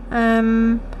that.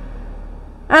 And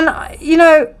you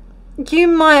know, you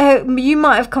might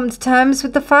have come to terms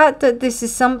with the fact that this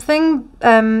is something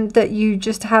that you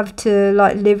just have to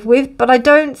like live with, but I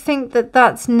don't think that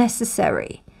that's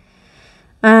necessary,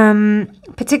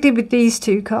 particularly with these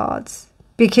two cards,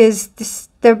 because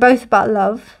they're both about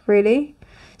love, really.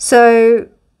 So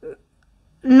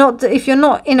not that if you're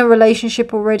not in a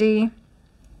relationship already,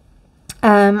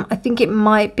 I think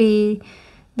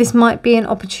this might be an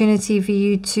opportunity for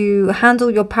you to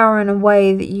handle your power in a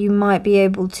way that you might be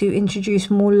able to introduce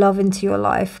more love into your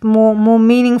life, more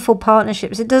meaningful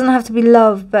partnerships. It doesn't have to be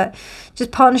love, but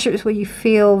just partnerships where you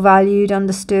feel valued,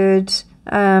 understood,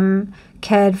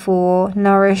 cared for,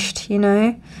 nourished, you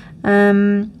know.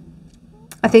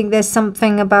 I think there's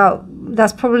something about,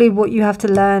 that's probably what you have to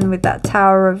learn with that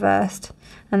Tower reversed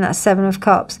and that Seven of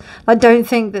Cups. I don't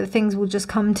think that things will just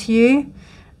come to you,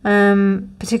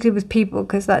 particularly with people,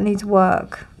 because that needs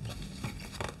work.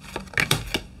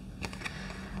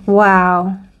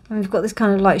 Wow. And we've got this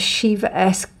kind of like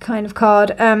Shiva-esque kind of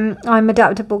card. I'm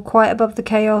adaptable, quite above the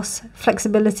chaos,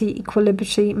 flexibility,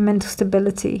 equilibrium, mental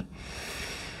stability.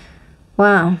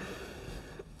 Wow.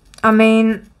 I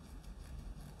mean,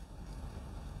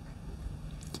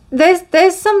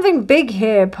 there's something big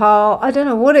here, pal. I don't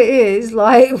know what it is,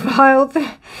 like pile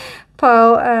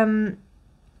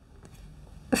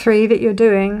 3 that you're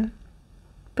doing,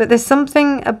 but there's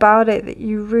something about it that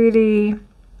you really,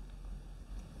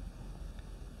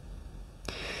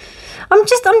 I'm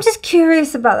just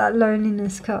curious about that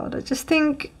loneliness card. I just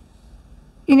think,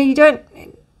 you know,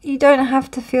 you don't have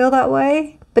to feel that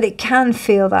way, but it can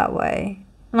feel that way,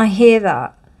 and I hear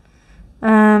that.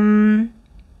 And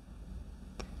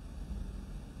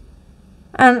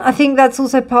I think that's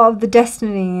also part of the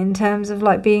destiny, in terms of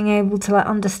like being able to like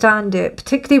understand it,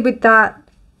 particularly with that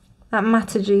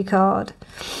Mataji card.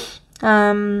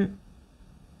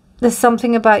 There's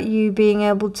something about you being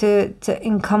able to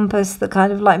encompass the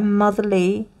kind of like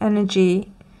motherly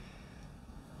energy,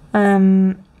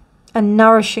 and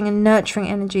nourishing and nurturing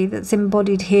energy that's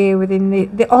embodied here within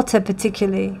the otter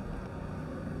particularly,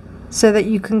 so that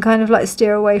you can kind of like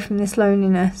steer away from this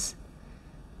loneliness,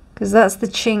 because that's the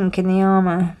chink in the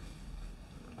armor.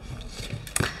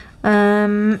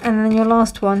 And then your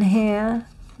last one here,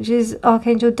 which is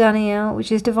Archangel Daniel,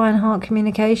 which is divine heart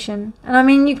communication. And I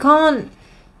mean, you can't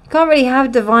really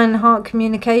have divine heart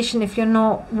communication if you're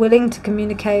not willing to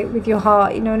communicate with your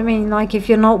heart, you know what I mean? Like if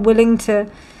you're not willing to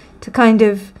kind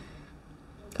of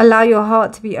allow your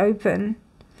heart to be open.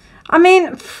 I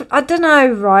mean, I don't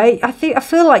know, right? I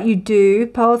feel like you do,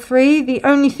 pile 3. The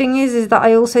only thing is that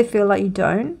I also feel like you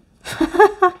don't.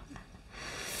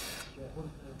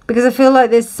 Because I feel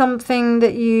like there's something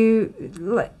that you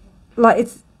like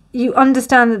it's, you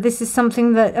understand that this is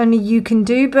something that only you can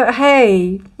do, but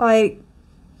hey, like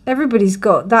everybody's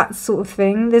got that sort of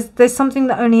thing. There's something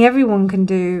that only everyone can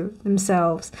do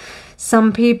themselves.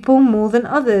 Some people more than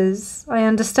others. I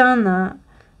understand that.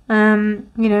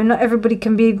 You know, not everybody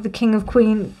can be the king of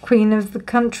queen of the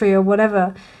country or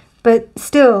whatever, but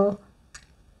still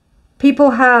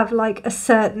people have like a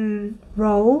certain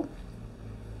role.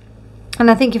 And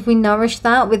I think if we nourish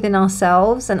that within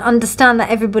ourselves and understand that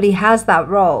everybody has that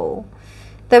role,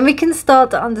 then we can start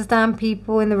to understand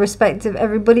people in the respect of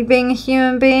everybody being a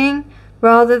human being,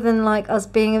 rather than like us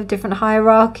being of different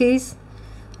hierarchies.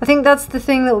 I think that's the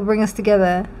thing that will bring us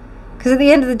together. Because at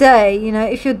the end of the day, you know,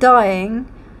 if you're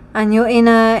dying and you're in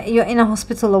a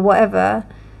hospital or whatever,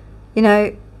 you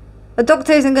know, a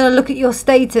doctor isn't going to look at your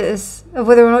status of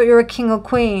whether or not you're a king or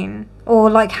queen, or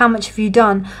like how much have you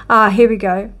done. Here we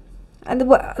go. And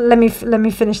let me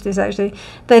finish this. Actually,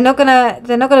 they're not gonna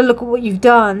look at what you've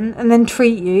done and then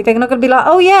treat you. They're not gonna be like,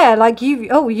 oh yeah, like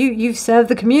you've served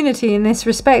the community in this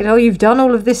respect. Oh, you've done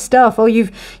all of this stuff. Oh,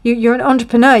 you're an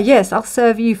entrepreneur. Yes, I'll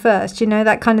serve you first. You know,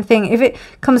 that kind of thing. If it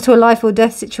comes to a life or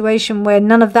death situation where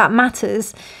none of that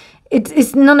matters,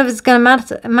 it's none of it's gonna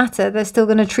matter. They're still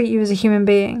gonna treat you as a human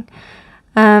being.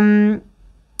 And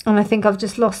I think I've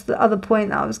just lost the other point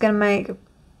that I was gonna make.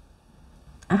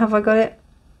 Have I got it?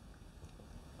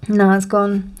 No, it's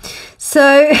gone.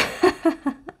 So,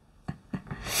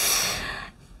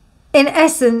 in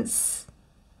essence,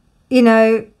 you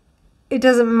know, it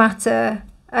doesn't matter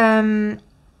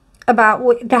about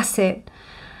what, that's it.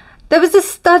 There was a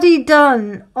study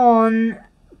done on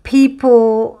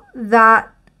people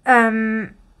that no,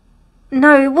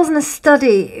 it wasn't a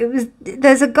study.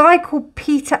 There's a guy called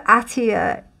Peter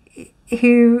Attia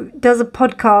who does a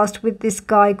podcast with this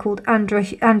guy called Andrew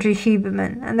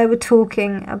Huberman, and they were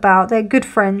talking about, they're good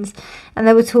friends, and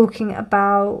they were talking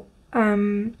about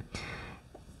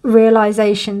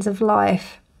realizations of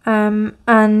life.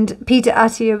 And Peter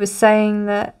Attia was saying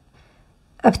that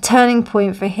a turning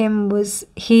point for him was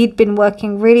he'd been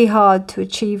working really hard to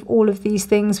achieve all of these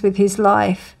things with his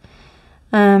life.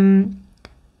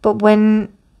 But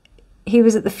when he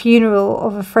was at the funeral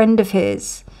of a friend of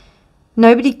his,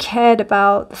 nobody cared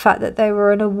about the fact that they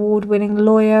were an award-winning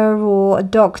lawyer or a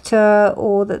doctor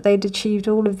or that they'd achieved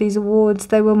all of these awards.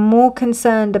 They were more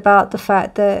concerned about the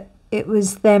fact that it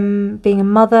was them being a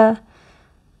mother,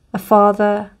 a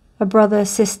father, a brother,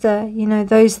 sister, you know,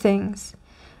 those things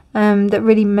that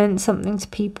really meant something to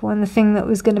people, and the thing that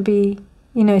was going to be,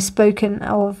 you know, spoken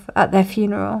of at their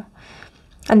funeral.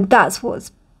 And that's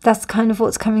kind of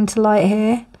what's coming to light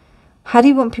here. How do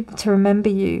you want people to remember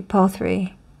you, Path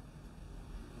 3?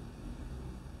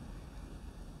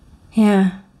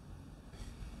 Yeah.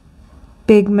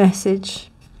 Big message.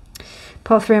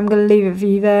 Path 3, I'm going to leave it for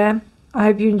you there. I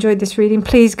hope you enjoyed this reading.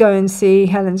 Please go and see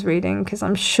Helen's reading, because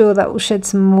I'm sure that will shed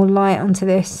some more light onto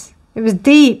this. It was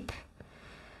deep.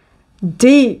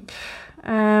 Deep.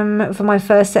 For my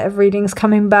first set of readings,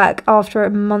 coming back after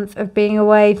a month of being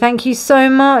away. Thank you so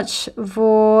much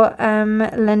for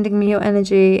lending me your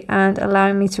energy and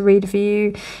allowing me to read for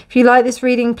you. If you like this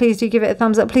reading, please do give it a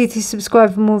thumbs up. Please do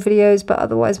subscribe for more videos. But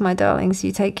otherwise, my darlings,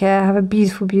 you take care. Have a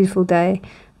beautiful, beautiful day.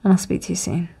 And I'll speak to you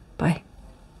soon. Bye.